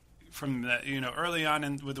from the early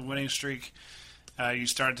on with the winning streak. You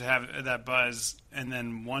started to have that buzz, and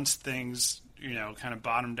then once things, kind of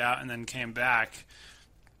bottomed out and then came back,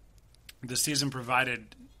 the season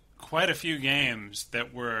provided quite a few games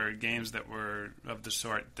that were of the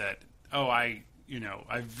sort that, I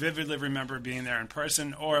vividly remember being there in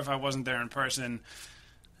person, or if I wasn't there in person,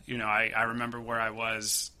 I remember where I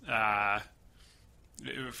was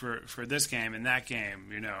for this game and that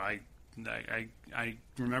game. I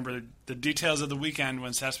remember the details of the weekend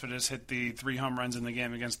when Cespedes hit the 3 home runs in the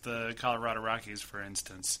game against the Colorado Rockies, for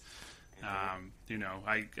instance. I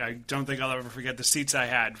don't think I'll ever forget the seats I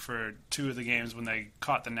had for 2 of the games when they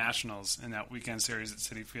caught the Nationals in that weekend series at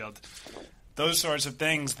Citi Field. Those sorts of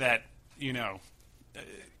things that, they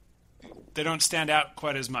don't stand out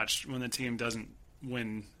quite as much when the team doesn't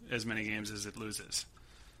win as many games as it loses.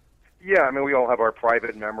 Yeah, I mean, we all have our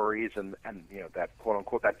private memories, and that quote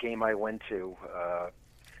unquote that game I went to,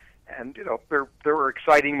 and there were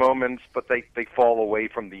exciting moments, but they fall away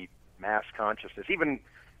from the mass consciousness. Even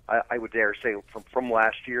I would dare say from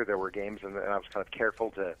last year there were games, and I was kind of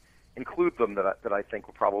careful to include them that I think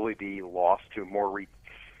will probably be lost to more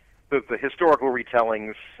the historical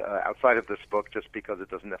retellings outside of this book, just because it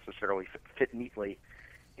doesn't necessarily fit neatly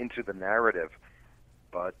into the narrative.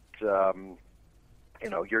 But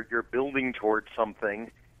you're building towards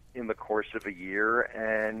something in the course of a year,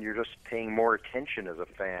 and you're just paying more attention as a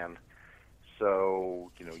fan.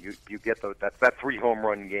 So you get that 3 home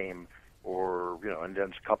run game, or and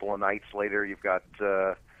then a couple of nights later you've got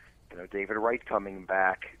David Wright coming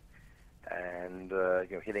back and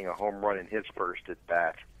hitting a home run in his first at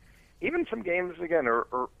bat. Even some games again,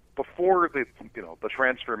 or before the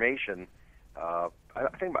transformation. I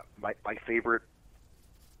think my favorite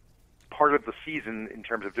part of the season in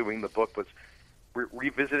terms of doing the book was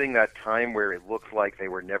revisiting that time where it looked like they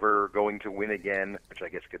were never going to win again, which I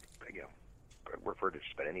guess could refer to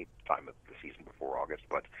just about any time of the season before August.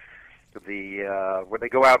 But where they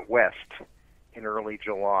go out west in early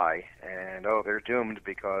July, and they're doomed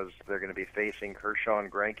because they're going to be facing Kershaw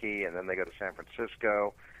and Greinke, and then they go to San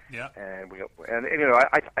Francisco. Yeah,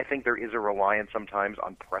 I think there is a reliance sometimes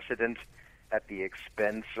on precedent at the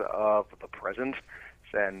expense of the present.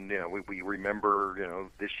 And we remember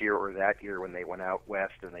this year or that year when they went out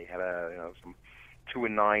west and they had some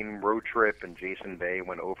 2-9 road trip, and Jason Bay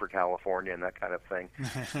went over California and that kind of thing.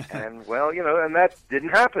 And and that didn't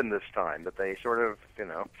happen this time. That they sort of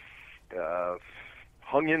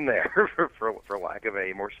hung in there for lack of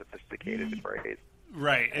a more sophisticated phrase.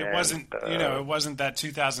 Right. It wasn't it wasn't that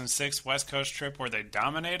 2006 West Coast trip where they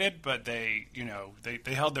dominated, but they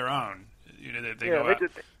held their own.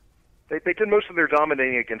 They did most of their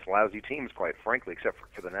dominating against lousy teams, quite frankly, except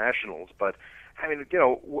for the Nationals. But I mean,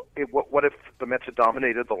 what if the Mets had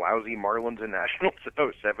dominated the lousy Marlins and Nationals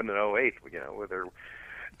in 07 and 08? Whether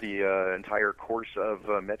the entire course of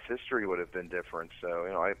Mets history would have been different.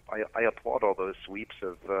 So I applaud all those sweeps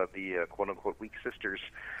of the quote unquote weak sisters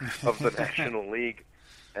of the National League.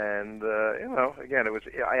 And again, it was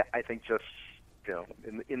I think just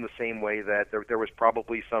in the same way that there was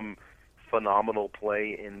probably some phenomenal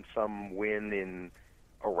play in some win in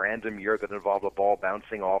a random year that involved a ball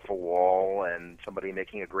bouncing off a wall and somebody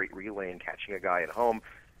making a great relay and catching a guy at home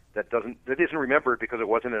that isn't remembered because it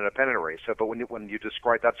wasn't in a pennant race. So, but when you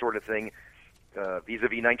describe that sort of thing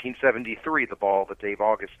vis-a-vis 1973, the ball that Dave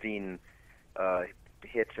Augustine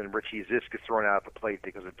hits and Richie Zisk is thrown out at the plate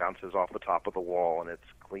because it bounces off the top of the wall and it's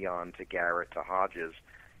Cleon to Garrett to Hodges,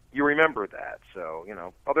 you remember that. So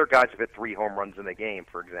other guys have hit 3 home runs in a game,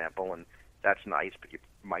 for example, and that's nice, but you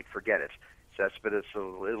might forget it. Cespedes,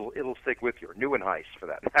 it'll stick with you. Or Neuenhuis, for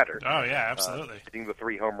that matter. Oh yeah, absolutely. Hitting the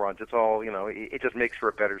 3 home runs, it's all it just makes for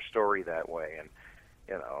a better story that way. And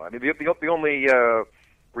I mean, the only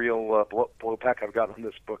real blowback I've got on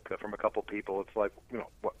this book from a couple people, it's like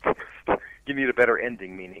what you need a better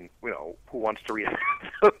ending, meaning who wants to read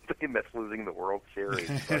the Mets losing the World Series,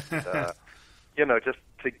 but just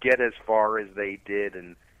to get as far as they did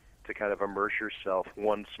and to kind of immerse yourself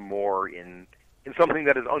once more in something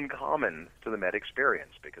that is uncommon to the Met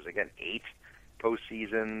experience. Because again, 8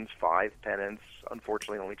 postseasons, 5 pennants,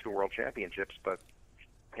 unfortunately only 2 World Championships. But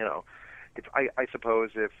I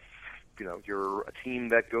suppose if you're a team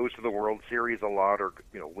that goes to the World Series a lot or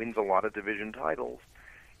wins a lot of division titles,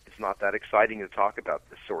 it's not that exciting to talk about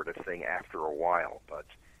this sort of thing after a while. But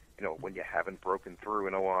when you haven't broken through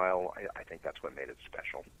in a while, I think that's what made it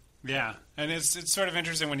special. Yeah, and it's sort of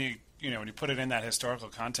interesting when you put it in that historical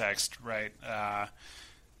context, right?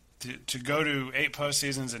 To go to 8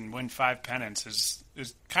 postseasons and win 5 pennants is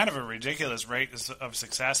kind of a ridiculous rate of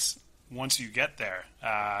success once you get there.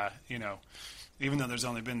 Even though there's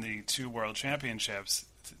only been the 2 World Championships,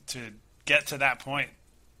 to get to that point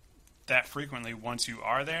that frequently once you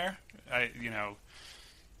are there,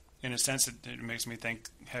 in a sense, it makes me think,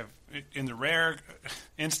 in the rare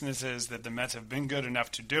instances that the Mets have been good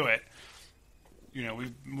enough to do it,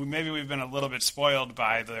 we've been a little bit spoiled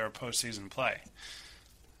by their postseason play.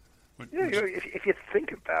 If you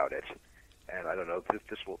think about it, and I don't know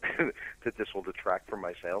if this will detract from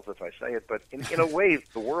my sales if I say it, but in a way,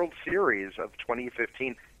 the World Series of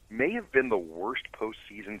 2015 may have been the worst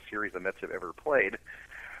postseason series the Mets have ever played,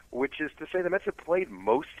 which is to say the Mets have played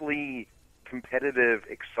mostly competitive,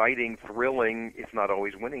 exciting, thrilling, if not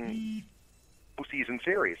always winning, postseason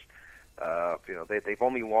series. They've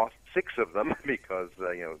only lost 6 of them because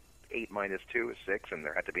 8 minus 2 is 6, and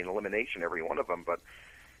there had to be an elimination every one of them. But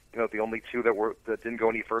the only two that didn't go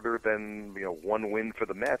any further than one win for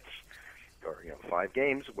the Mets, or 5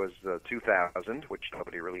 games, was 2000, which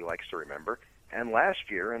nobody really likes to remember, and last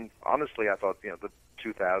year. And honestly, I thought the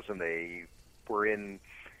 2000 they were in.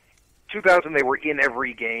 2000 they were in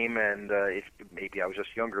every game, and if maybe I was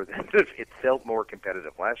just younger then, it felt more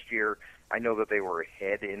competitive. Last year, I know that they were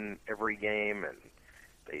ahead in every game and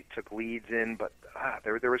they took leads in, but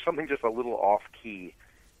there was something just a little off key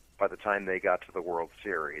by the time they got to the World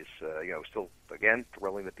Series. Still, again,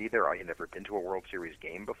 thrilling to be there. I had never been to a World Series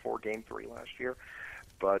game before Game 3 last year.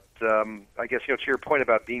 But I guess, to your point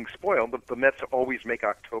about being spoiled, the Mets always make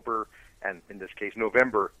October, and in this case,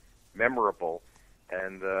 November, memorable.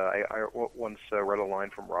 And I once read a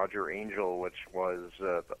line from Roger Angel, which was,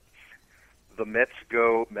 the Mets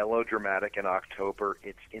go melodramatic in October.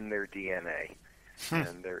 It's in their DNA.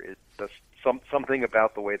 And there is just something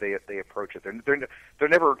about the way they approach it. They're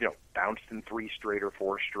never bounced in 3 straight or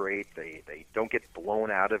 4 straight. They don't get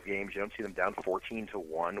blown out of games. You don't see them down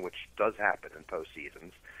 14-1, which does happen in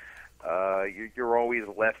postseasons. You're always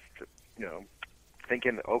left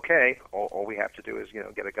thinking, okay, all we have to do is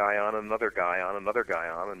get a guy on, another guy on, another guy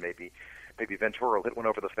on, and maybe Ventura will hit one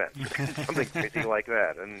over the fence, something crazy like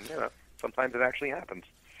that. And sometimes it actually happens.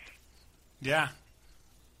 Yeah.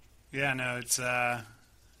 Yeah, no, it's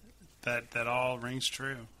that all rings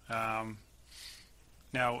true. Now,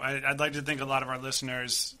 I'd like to think a lot of our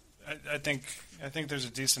listeners. I think there's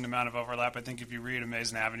a decent amount of overlap. I think if you read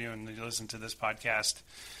Amazing Avenue and you listen to this podcast,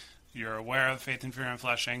 you're aware of Faith and Fear in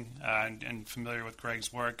Flushing and familiar with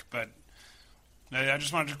Greg's work. But I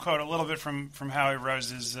just wanted to quote a little bit from Howie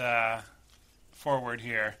Rose's foreword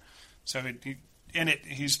here. So in it,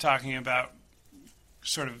 he's talking about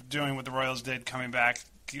sort of doing what the Royals did, coming back,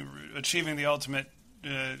 achieving the ultimate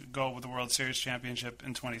goal with the World Series championship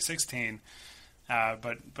in 2016.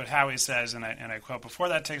 But Howie says, and I quote, "Before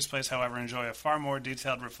that takes place, however, enjoy a far more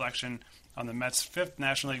detailed reflection on the Mets' 5th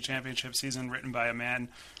National League championship season, written by a man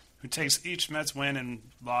who takes each Mets win and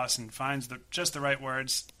loss and finds just the right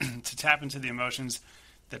words to tap into the emotions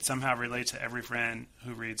that somehow relate to every fan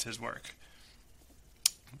who reads his work."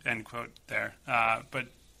 End quote there. But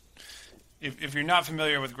if you're not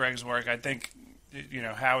familiar with Greg's work, I think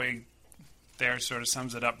Howie there sort of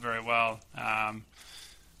sums it up very well. And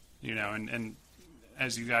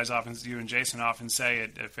as you and Jason often say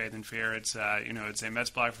at Faith and Fear, it's it's a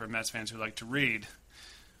Mets blog for Mets fans who like to read.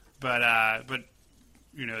 But I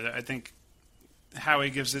think Howie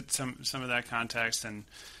gives it some of that context, and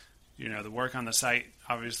the work on the site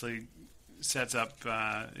obviously sets up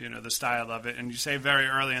the style of it. And you say very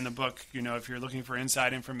early in the book, if you're looking for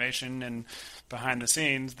inside information and behind the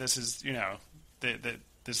scenes, this is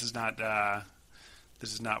this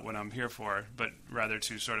is not what I'm here for, but rather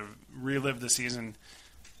to sort of relive the season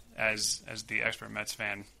as the expert Mets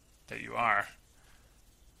fan that you are.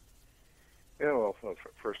 Yeah, well,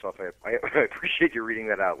 first off, I appreciate you reading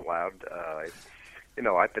that out loud.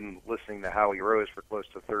 I've been listening to Howie Rose for close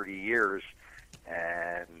to 30 years,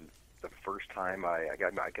 and the first time I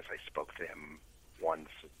guess I spoke to him once,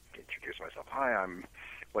 introduced myself. Hi, I'm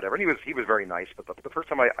whatever. And he was very nice, but the first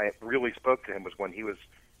time I really spoke to him was when he was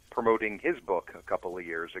promoting his book a couple of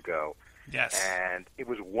years ago. Yes. And it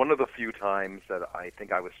was one of the few times that I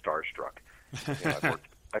think I was starstruck.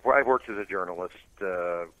 I've worked as a journalist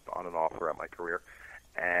on and off throughout my career,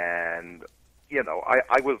 and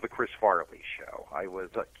I was the Chris Farley show. I was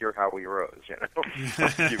your Howie Rose.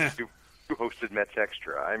 You hosted Mets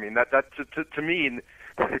Extra. I mean that to me.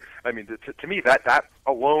 I mean, to me, that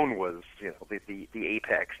alone was the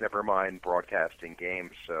apex. Never mind broadcasting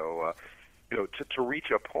games. So to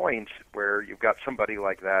reach a point where you've got somebody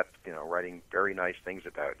like that, writing very nice things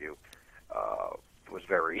about you, was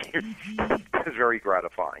very very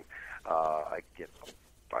gratifying. I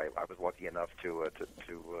was lucky enough to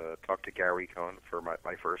talk to Gary Cohn for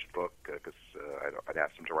my first book because I'd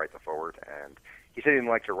asked him to write the foreword, and he said he didn't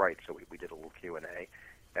like to write, so we did a little Q&A,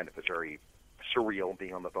 and it was very surreal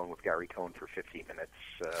being on the phone with Gary Cohn for 50 minutes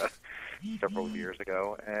several years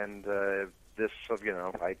ago. And this,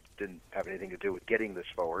 I didn't have anything to do with getting this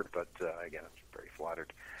forward, but again, I'm very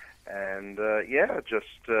flattered. And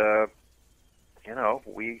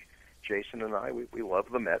Jason and I, we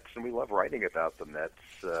love the Mets, and we love writing about the Mets.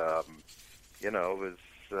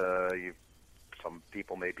 Some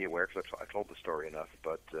people may be aware, because I've told the story enough,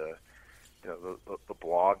 but the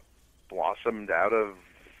blog blossomed out of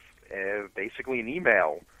basically an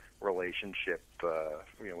email relationship.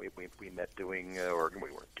 We met doing, or we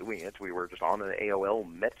weren't doing it, we were just on an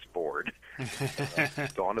AOL Mets board.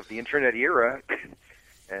 Dawn of the internet era.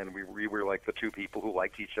 And we were like the two people who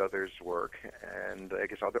liked each other's work. And I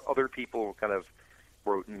guess other people kind of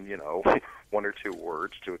wrote in, one or two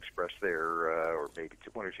words to express their, or maybe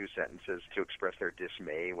one or two sentences to express their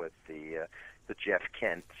dismay with the Jeff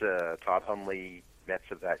Kent, Todd Hundley Mets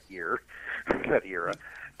of that year, that era.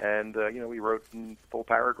 And, we wrote in full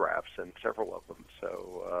paragraphs and several of them.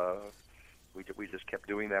 So we just kept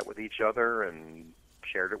doing that with each other and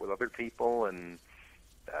shared it with other people. And,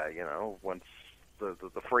 once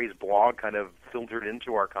the phrase blog kind of filtered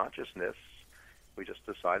into our consciousness, we just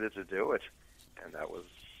decided to do it. And that was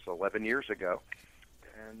 11 years ago.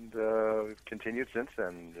 And we've continued since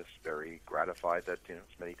then. Just very gratified that,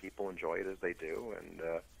 as many people enjoy it as they do. And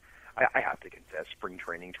I have to confess, spring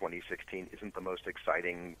training 2016 isn't the most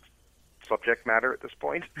exciting subject matter at this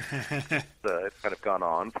point. It's kind of gone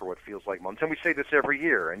on for what feels like months. And we say this every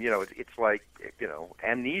year. And, it's like,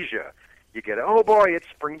 amnesia. You get, oh, boy, it's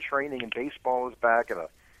spring training and baseball is back. And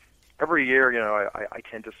every year, I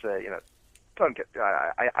tend to say, don't get.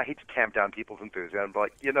 I hate to tamp down people's enthusiasm,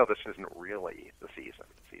 but this isn't really the season.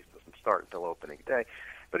 The season doesn't start until opening day.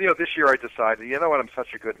 But this year I decided, I'm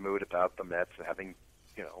such a good mood about the Mets and having,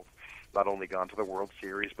 not only gone to the World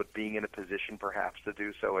Series, but being in a position perhaps to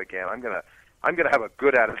do so again. I'm gonna have a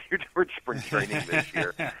good attitude towards spring training this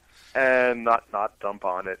year, and not dump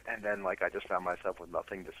on it. And then I just found myself with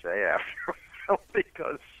nothing to say after.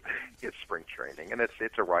 Because it's spring training, and it's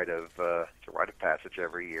a rite of passage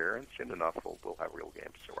every year, and soon enough we'll have real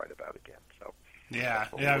games to write about again. So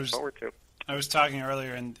that's what we look forward to. I was talking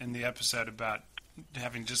earlier in the episode about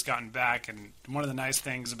having just gotten back, and one of the nice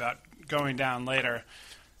things about going down later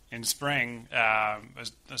in spring,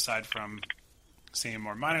 aside from seeing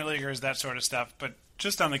more minor leaguers, that sort of stuff, but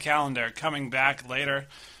just on the calendar, coming back later,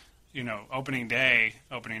 opening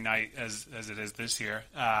night as it is this year.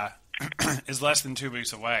 Is less than 2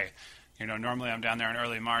 weeks away. Normally I'm down there in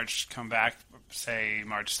early March, come back, say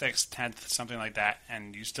March 6th, 10th, something like that,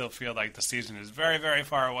 and you still feel like the season is very, very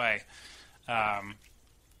far away.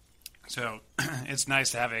 So it's nice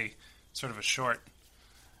to have a sort of a short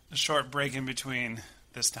break in between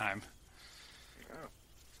this time.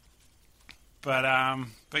 Yeah.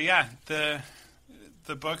 But yeah,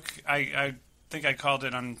 the book, I think I called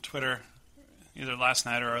it on Twitter either last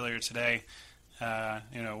night or earlier today.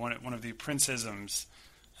 One of the Princeisms.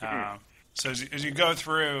 So as you go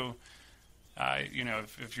through,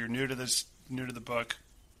 if you're new to the book,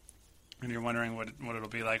 and you're wondering what it'll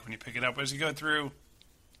be like when you pick it up, as you go through,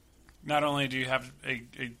 not only do you have a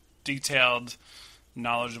detailed,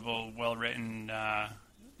 knowledgeable, well-written,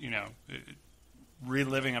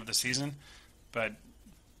 reliving of the season, but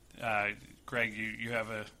Greg, you have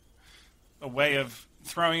a way of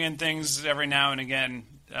throwing in things every now and again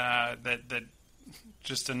that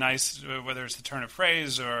just a nice, whether it's the turn of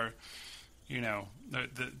phrase or,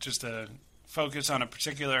 just a focus on a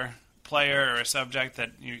particular player or a subject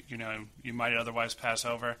that you might otherwise pass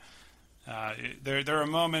over. There are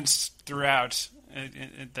moments throughout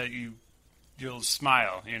that you'll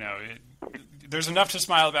smile. There's enough to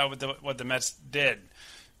smile about what the Mets did,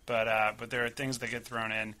 but there are things that get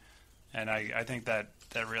thrown in, and I think that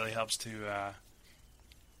really helps to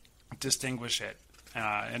distinguish it.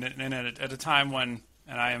 And at a time when,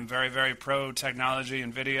 and I am very, very pro technology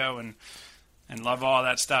and video and love all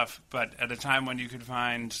that stuff, but at a time when you could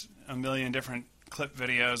find a million different clip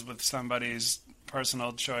videos with somebody's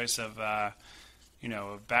personal choice of,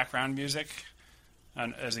 background music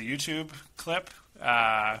as a YouTube clip,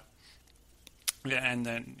 and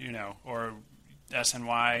then, or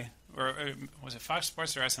SNY, or was it Fox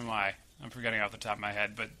Sports or SNY? I'm forgetting off the top of my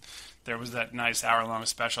head, but there was that nice hour-long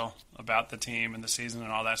special about the team and the season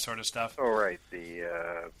and all that sort of stuff. Oh, right, the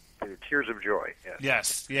Tears of Joy.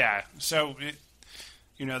 Yes, yeah. So,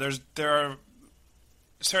 there are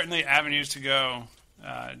certainly avenues to go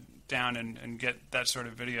down and get that sort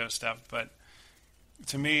of video stuff, but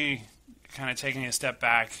to me, kind of taking a step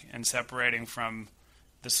back and separating from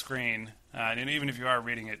the screen, and even if you are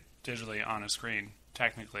reading it digitally on a screen,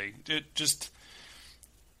 technically, just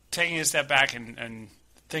taking a step back and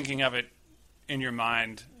thinking of it in your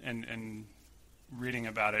mind and reading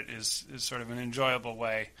about it is sort of an enjoyable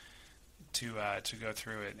way to go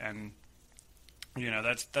through it. And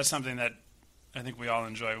that's something that I think we all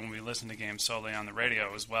enjoy when we listen to games solely on the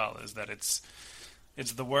radio as well, is that it's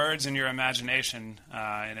the words and your imagination,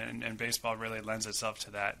 and baseball really lends itself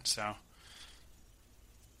to that. So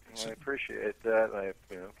I appreciate that.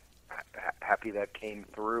 I'm happy that came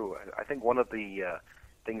through. I think one of the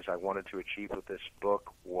things I wanted to achieve with this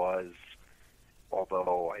book was,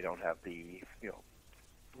 although I don't have the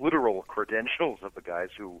literal credentials of the guys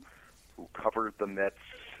who covered the Mets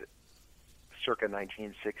circa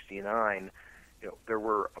 1969, there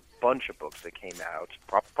were a bunch of books that came out,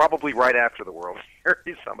 probably right after the World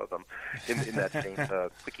Series, some of them, in that same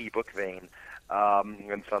quick ebook vein,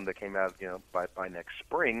 and some that came out, by next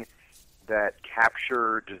spring, that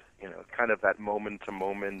captured, kind of that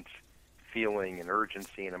moment-to-moment feeling and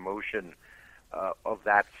urgency and emotion of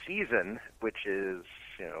that season, which is,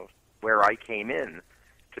 where I came in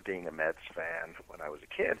to being a Mets fan when I was a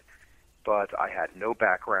kid. But I had no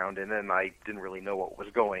background in it, and I didn't really know what was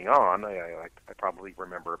going on. I probably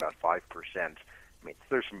remember about 5%. I mean,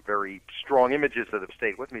 there's some very strong images that have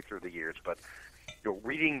stayed with me through the years, but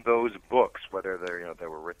reading those books, whether they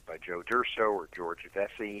were written by Joe D'Urso or George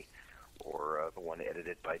Vesey, or the one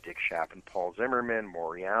edited by Dick Schaap and Paul Zimmerman,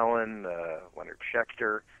 Maury Allen, Leonard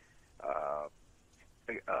Schechter,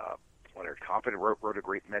 Leonard Coppin wrote a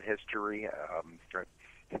great Met history.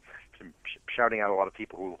 Shouting out a lot of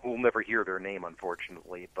people who will never hear their name,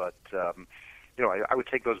 unfortunately. But, I would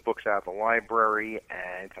take those books out of the library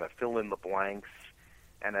and kind of fill in the blanks.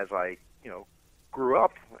 And as I, grew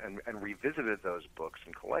up and revisited those books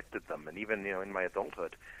and collected them, and even, in my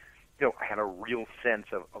adulthood, I had a real sense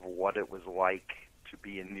of what it was like to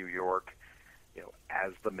be in New York,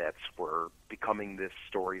 as the Mets were becoming this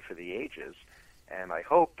story for the ages. And I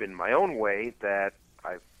hope in my own way that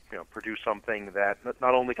I've produce something that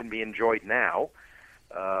not only can be enjoyed now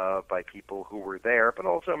by people who were there, but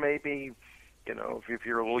also maybe, if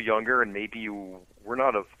you're a little younger and maybe you were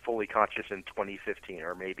not fully conscious in 2015,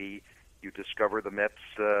 or maybe you discover the Mets,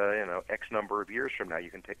 X number of years from now,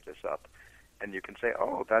 you can pick this up and you can say,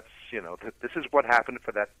 oh, that's, this is what happened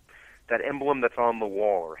for that emblem that's on the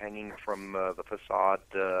wall or hanging from the facade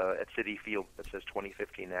at Citi Field that says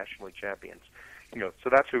 2015 National League Champions. So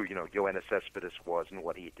that's who, Yoenis Cespedes was and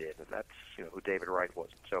what he did, and that's, who David Wright was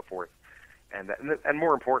and so forth. And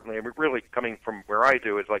more importantly, I mean, really coming from where I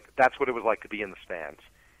do, is like, that's what it was like to be in the stands.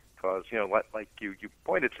 Because, like you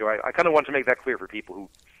pointed to, I kind of want to make that clear for people who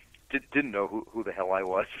didn't know who the hell I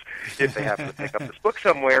was, if they happen to pick up this book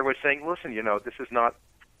somewhere, was saying, listen, this is not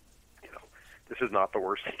the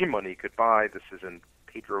worst team money could buy. This isn't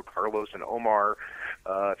Pedro, Carlos, and Omar.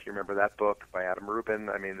 If you remember that book by Adam Rubin,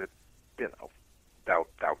 I mean, that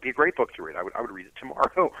would be a great book to read. I would read it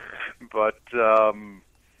tomorrow. But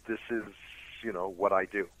this is, what I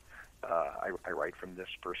do. I write from this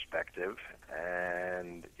perspective,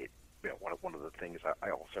 and one of the things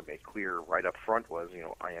I also made clear right up front was,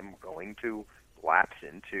 I am going to lapse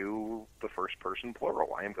into the first person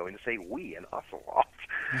plural. I am going to say we and us a lot.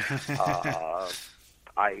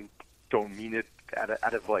 I don't mean it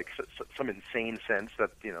out of like some insane sense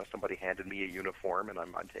that somebody handed me a uniform and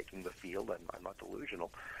I'm taking the field, and I'm not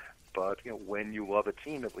delusional. But when you love a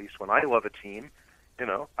team, at least when I love a team,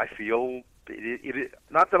 I feel it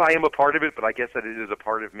not that I am a part of it, but I guess that it is a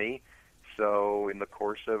part of me. So in the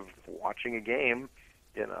course of watching a game,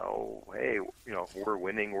 hey, we're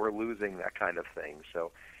winning, we're losing, that kind of thing.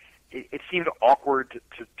 So it seemed awkward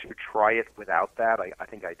to try it without that. I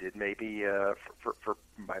think I did maybe for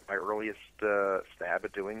my earliest stab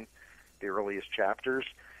at doing the earliest chapters.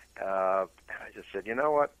 And I just said, you know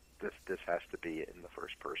what, this has to be in the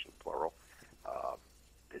first person plural.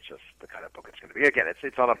 It's just the kind of book it's going to be. Again,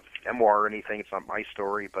 it's not a memoir or anything. It's not my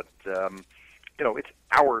story, but it's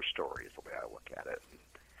our story is the way I look at it.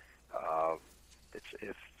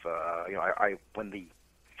 When the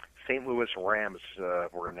St. Louis Rams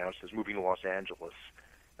were announced as moving to Los Angeles,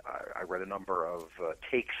 I read a number of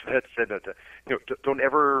takes that said that don't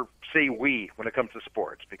ever say we when it comes to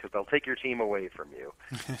sports, because they'll take your team away from you.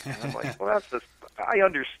 And I'm like, well, that's just, I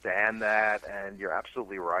understand that, and you're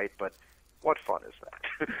absolutely right, but what fun is that?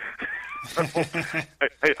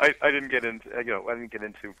 I didn't get into I didn't get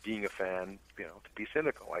into being a fan to be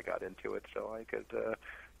cynical. I got into it so I could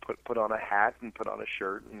put on a hat and put on a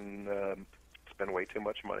shirt and spend way too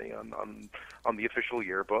much money on the official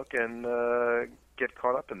yearbook and get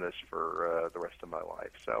caught up in this for the rest of my life.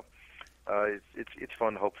 So it's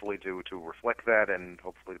fun, hopefully, to reflect that and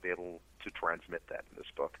hopefully to be able to transmit that in this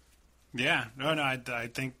book. Yeah, no, I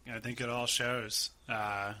think it all shows.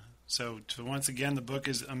 So once again, the book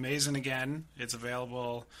is Amazing Again. It's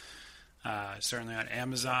available certainly on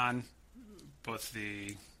Amazon, both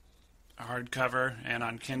the hardcover and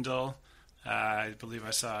on Kindle. I believe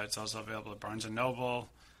I saw it's also available at Barnes & Noble.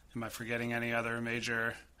 Am I forgetting any other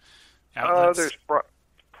major outlets? There's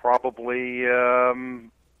probably, unfortunately,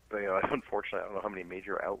 I don't know how many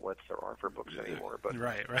major outlets there are for books anymore. But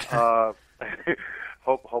right.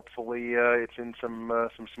 Hopefully, it's in some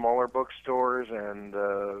smaller bookstores and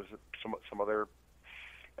some other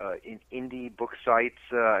indie book sites.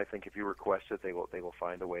 I think if you request it, they will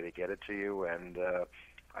find a way to get it to you. And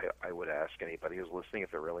I would ask anybody who's listening,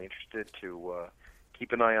 if they're really interested, to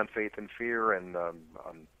keep an eye on Faith and Fear, and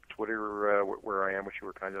on Twitter, where I am, which you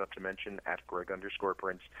were kind enough to mention, at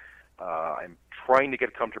Greg_Prince. I'm trying to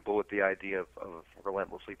get comfortable with the idea of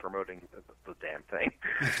relentlessly promoting the damn thing.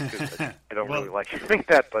 'Cause I don't really like to think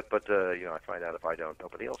that, but I find out if I don't,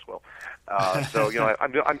 nobody else will. So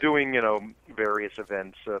I'm doing various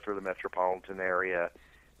events through the metropolitan area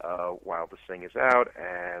while this thing is out,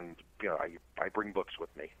 and I bring books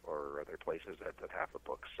with me, or other places that have the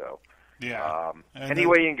books. So any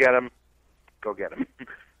way you can get them, go get them.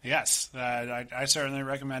 Yes, I certainly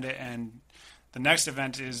recommend it. And the next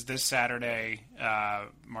event is this Saturday,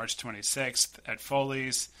 March 26th at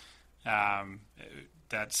Foley's.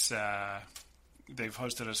 That's they've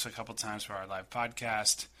hosted us a couple times for our live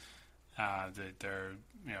podcast. They're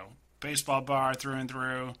baseball bar through and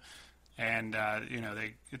through, and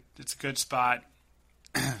it's a good spot.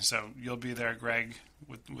 So you'll be there, Greg,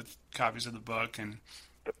 with copies of the book and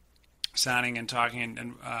signing and talking.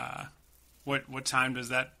 And what time does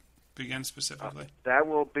that begin specifically? That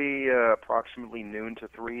will be approximately noon to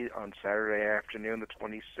 3 on Saturday afternoon, the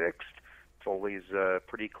 26th. Foley's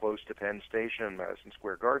pretty close to Penn Station, Madison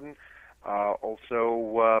Square Garden.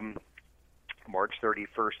 Also, March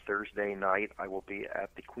 31st, Thursday night, I will be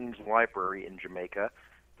at the Queens Library in Jamaica,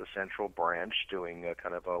 the Central Branch, doing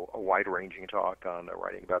kind of a wide-ranging talk on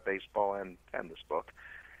writing about baseball and this book.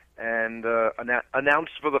 And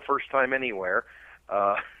announced for the first time anywhere,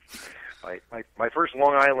 my first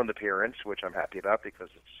Long Island appearance, which I'm happy about because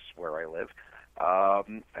it's where I live,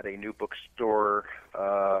 at a new bookstore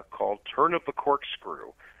called Turn of the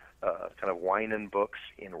Corkscrew, kind of wine and books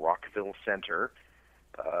in Rockville Center,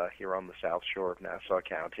 here on the South Shore of Nassau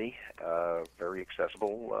County. Very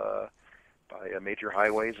accessible by major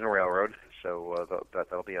highways and railroad. So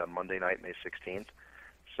that'll be on Monday night, May 16th.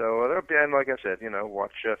 So that'll be, and like I said,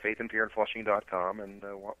 watch faithandfearandflushing.com and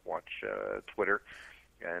watch Twitter.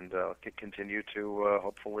 And continue to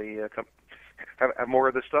hopefully have more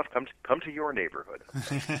of this stuff come to your neighborhood.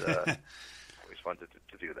 It's always fun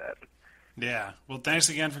to do that. Yeah. Well, thanks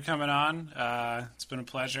again for coming on. It's been a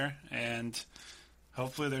pleasure, and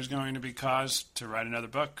hopefully there's going to be cause to write another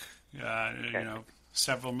book.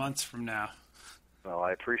 Several months from now. Well,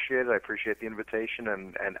 I appreciate it. I appreciate the invitation,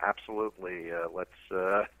 and absolutely, let's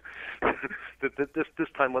this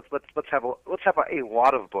time let's have a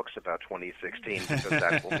lot of books about 2016, because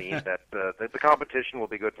that will mean that the competition will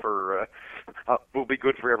be good for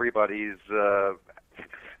everybody's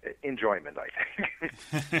enjoyment, I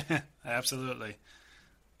think. Absolutely.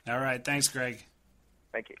 All right. Thanks, Greg.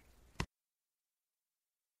 Thank you.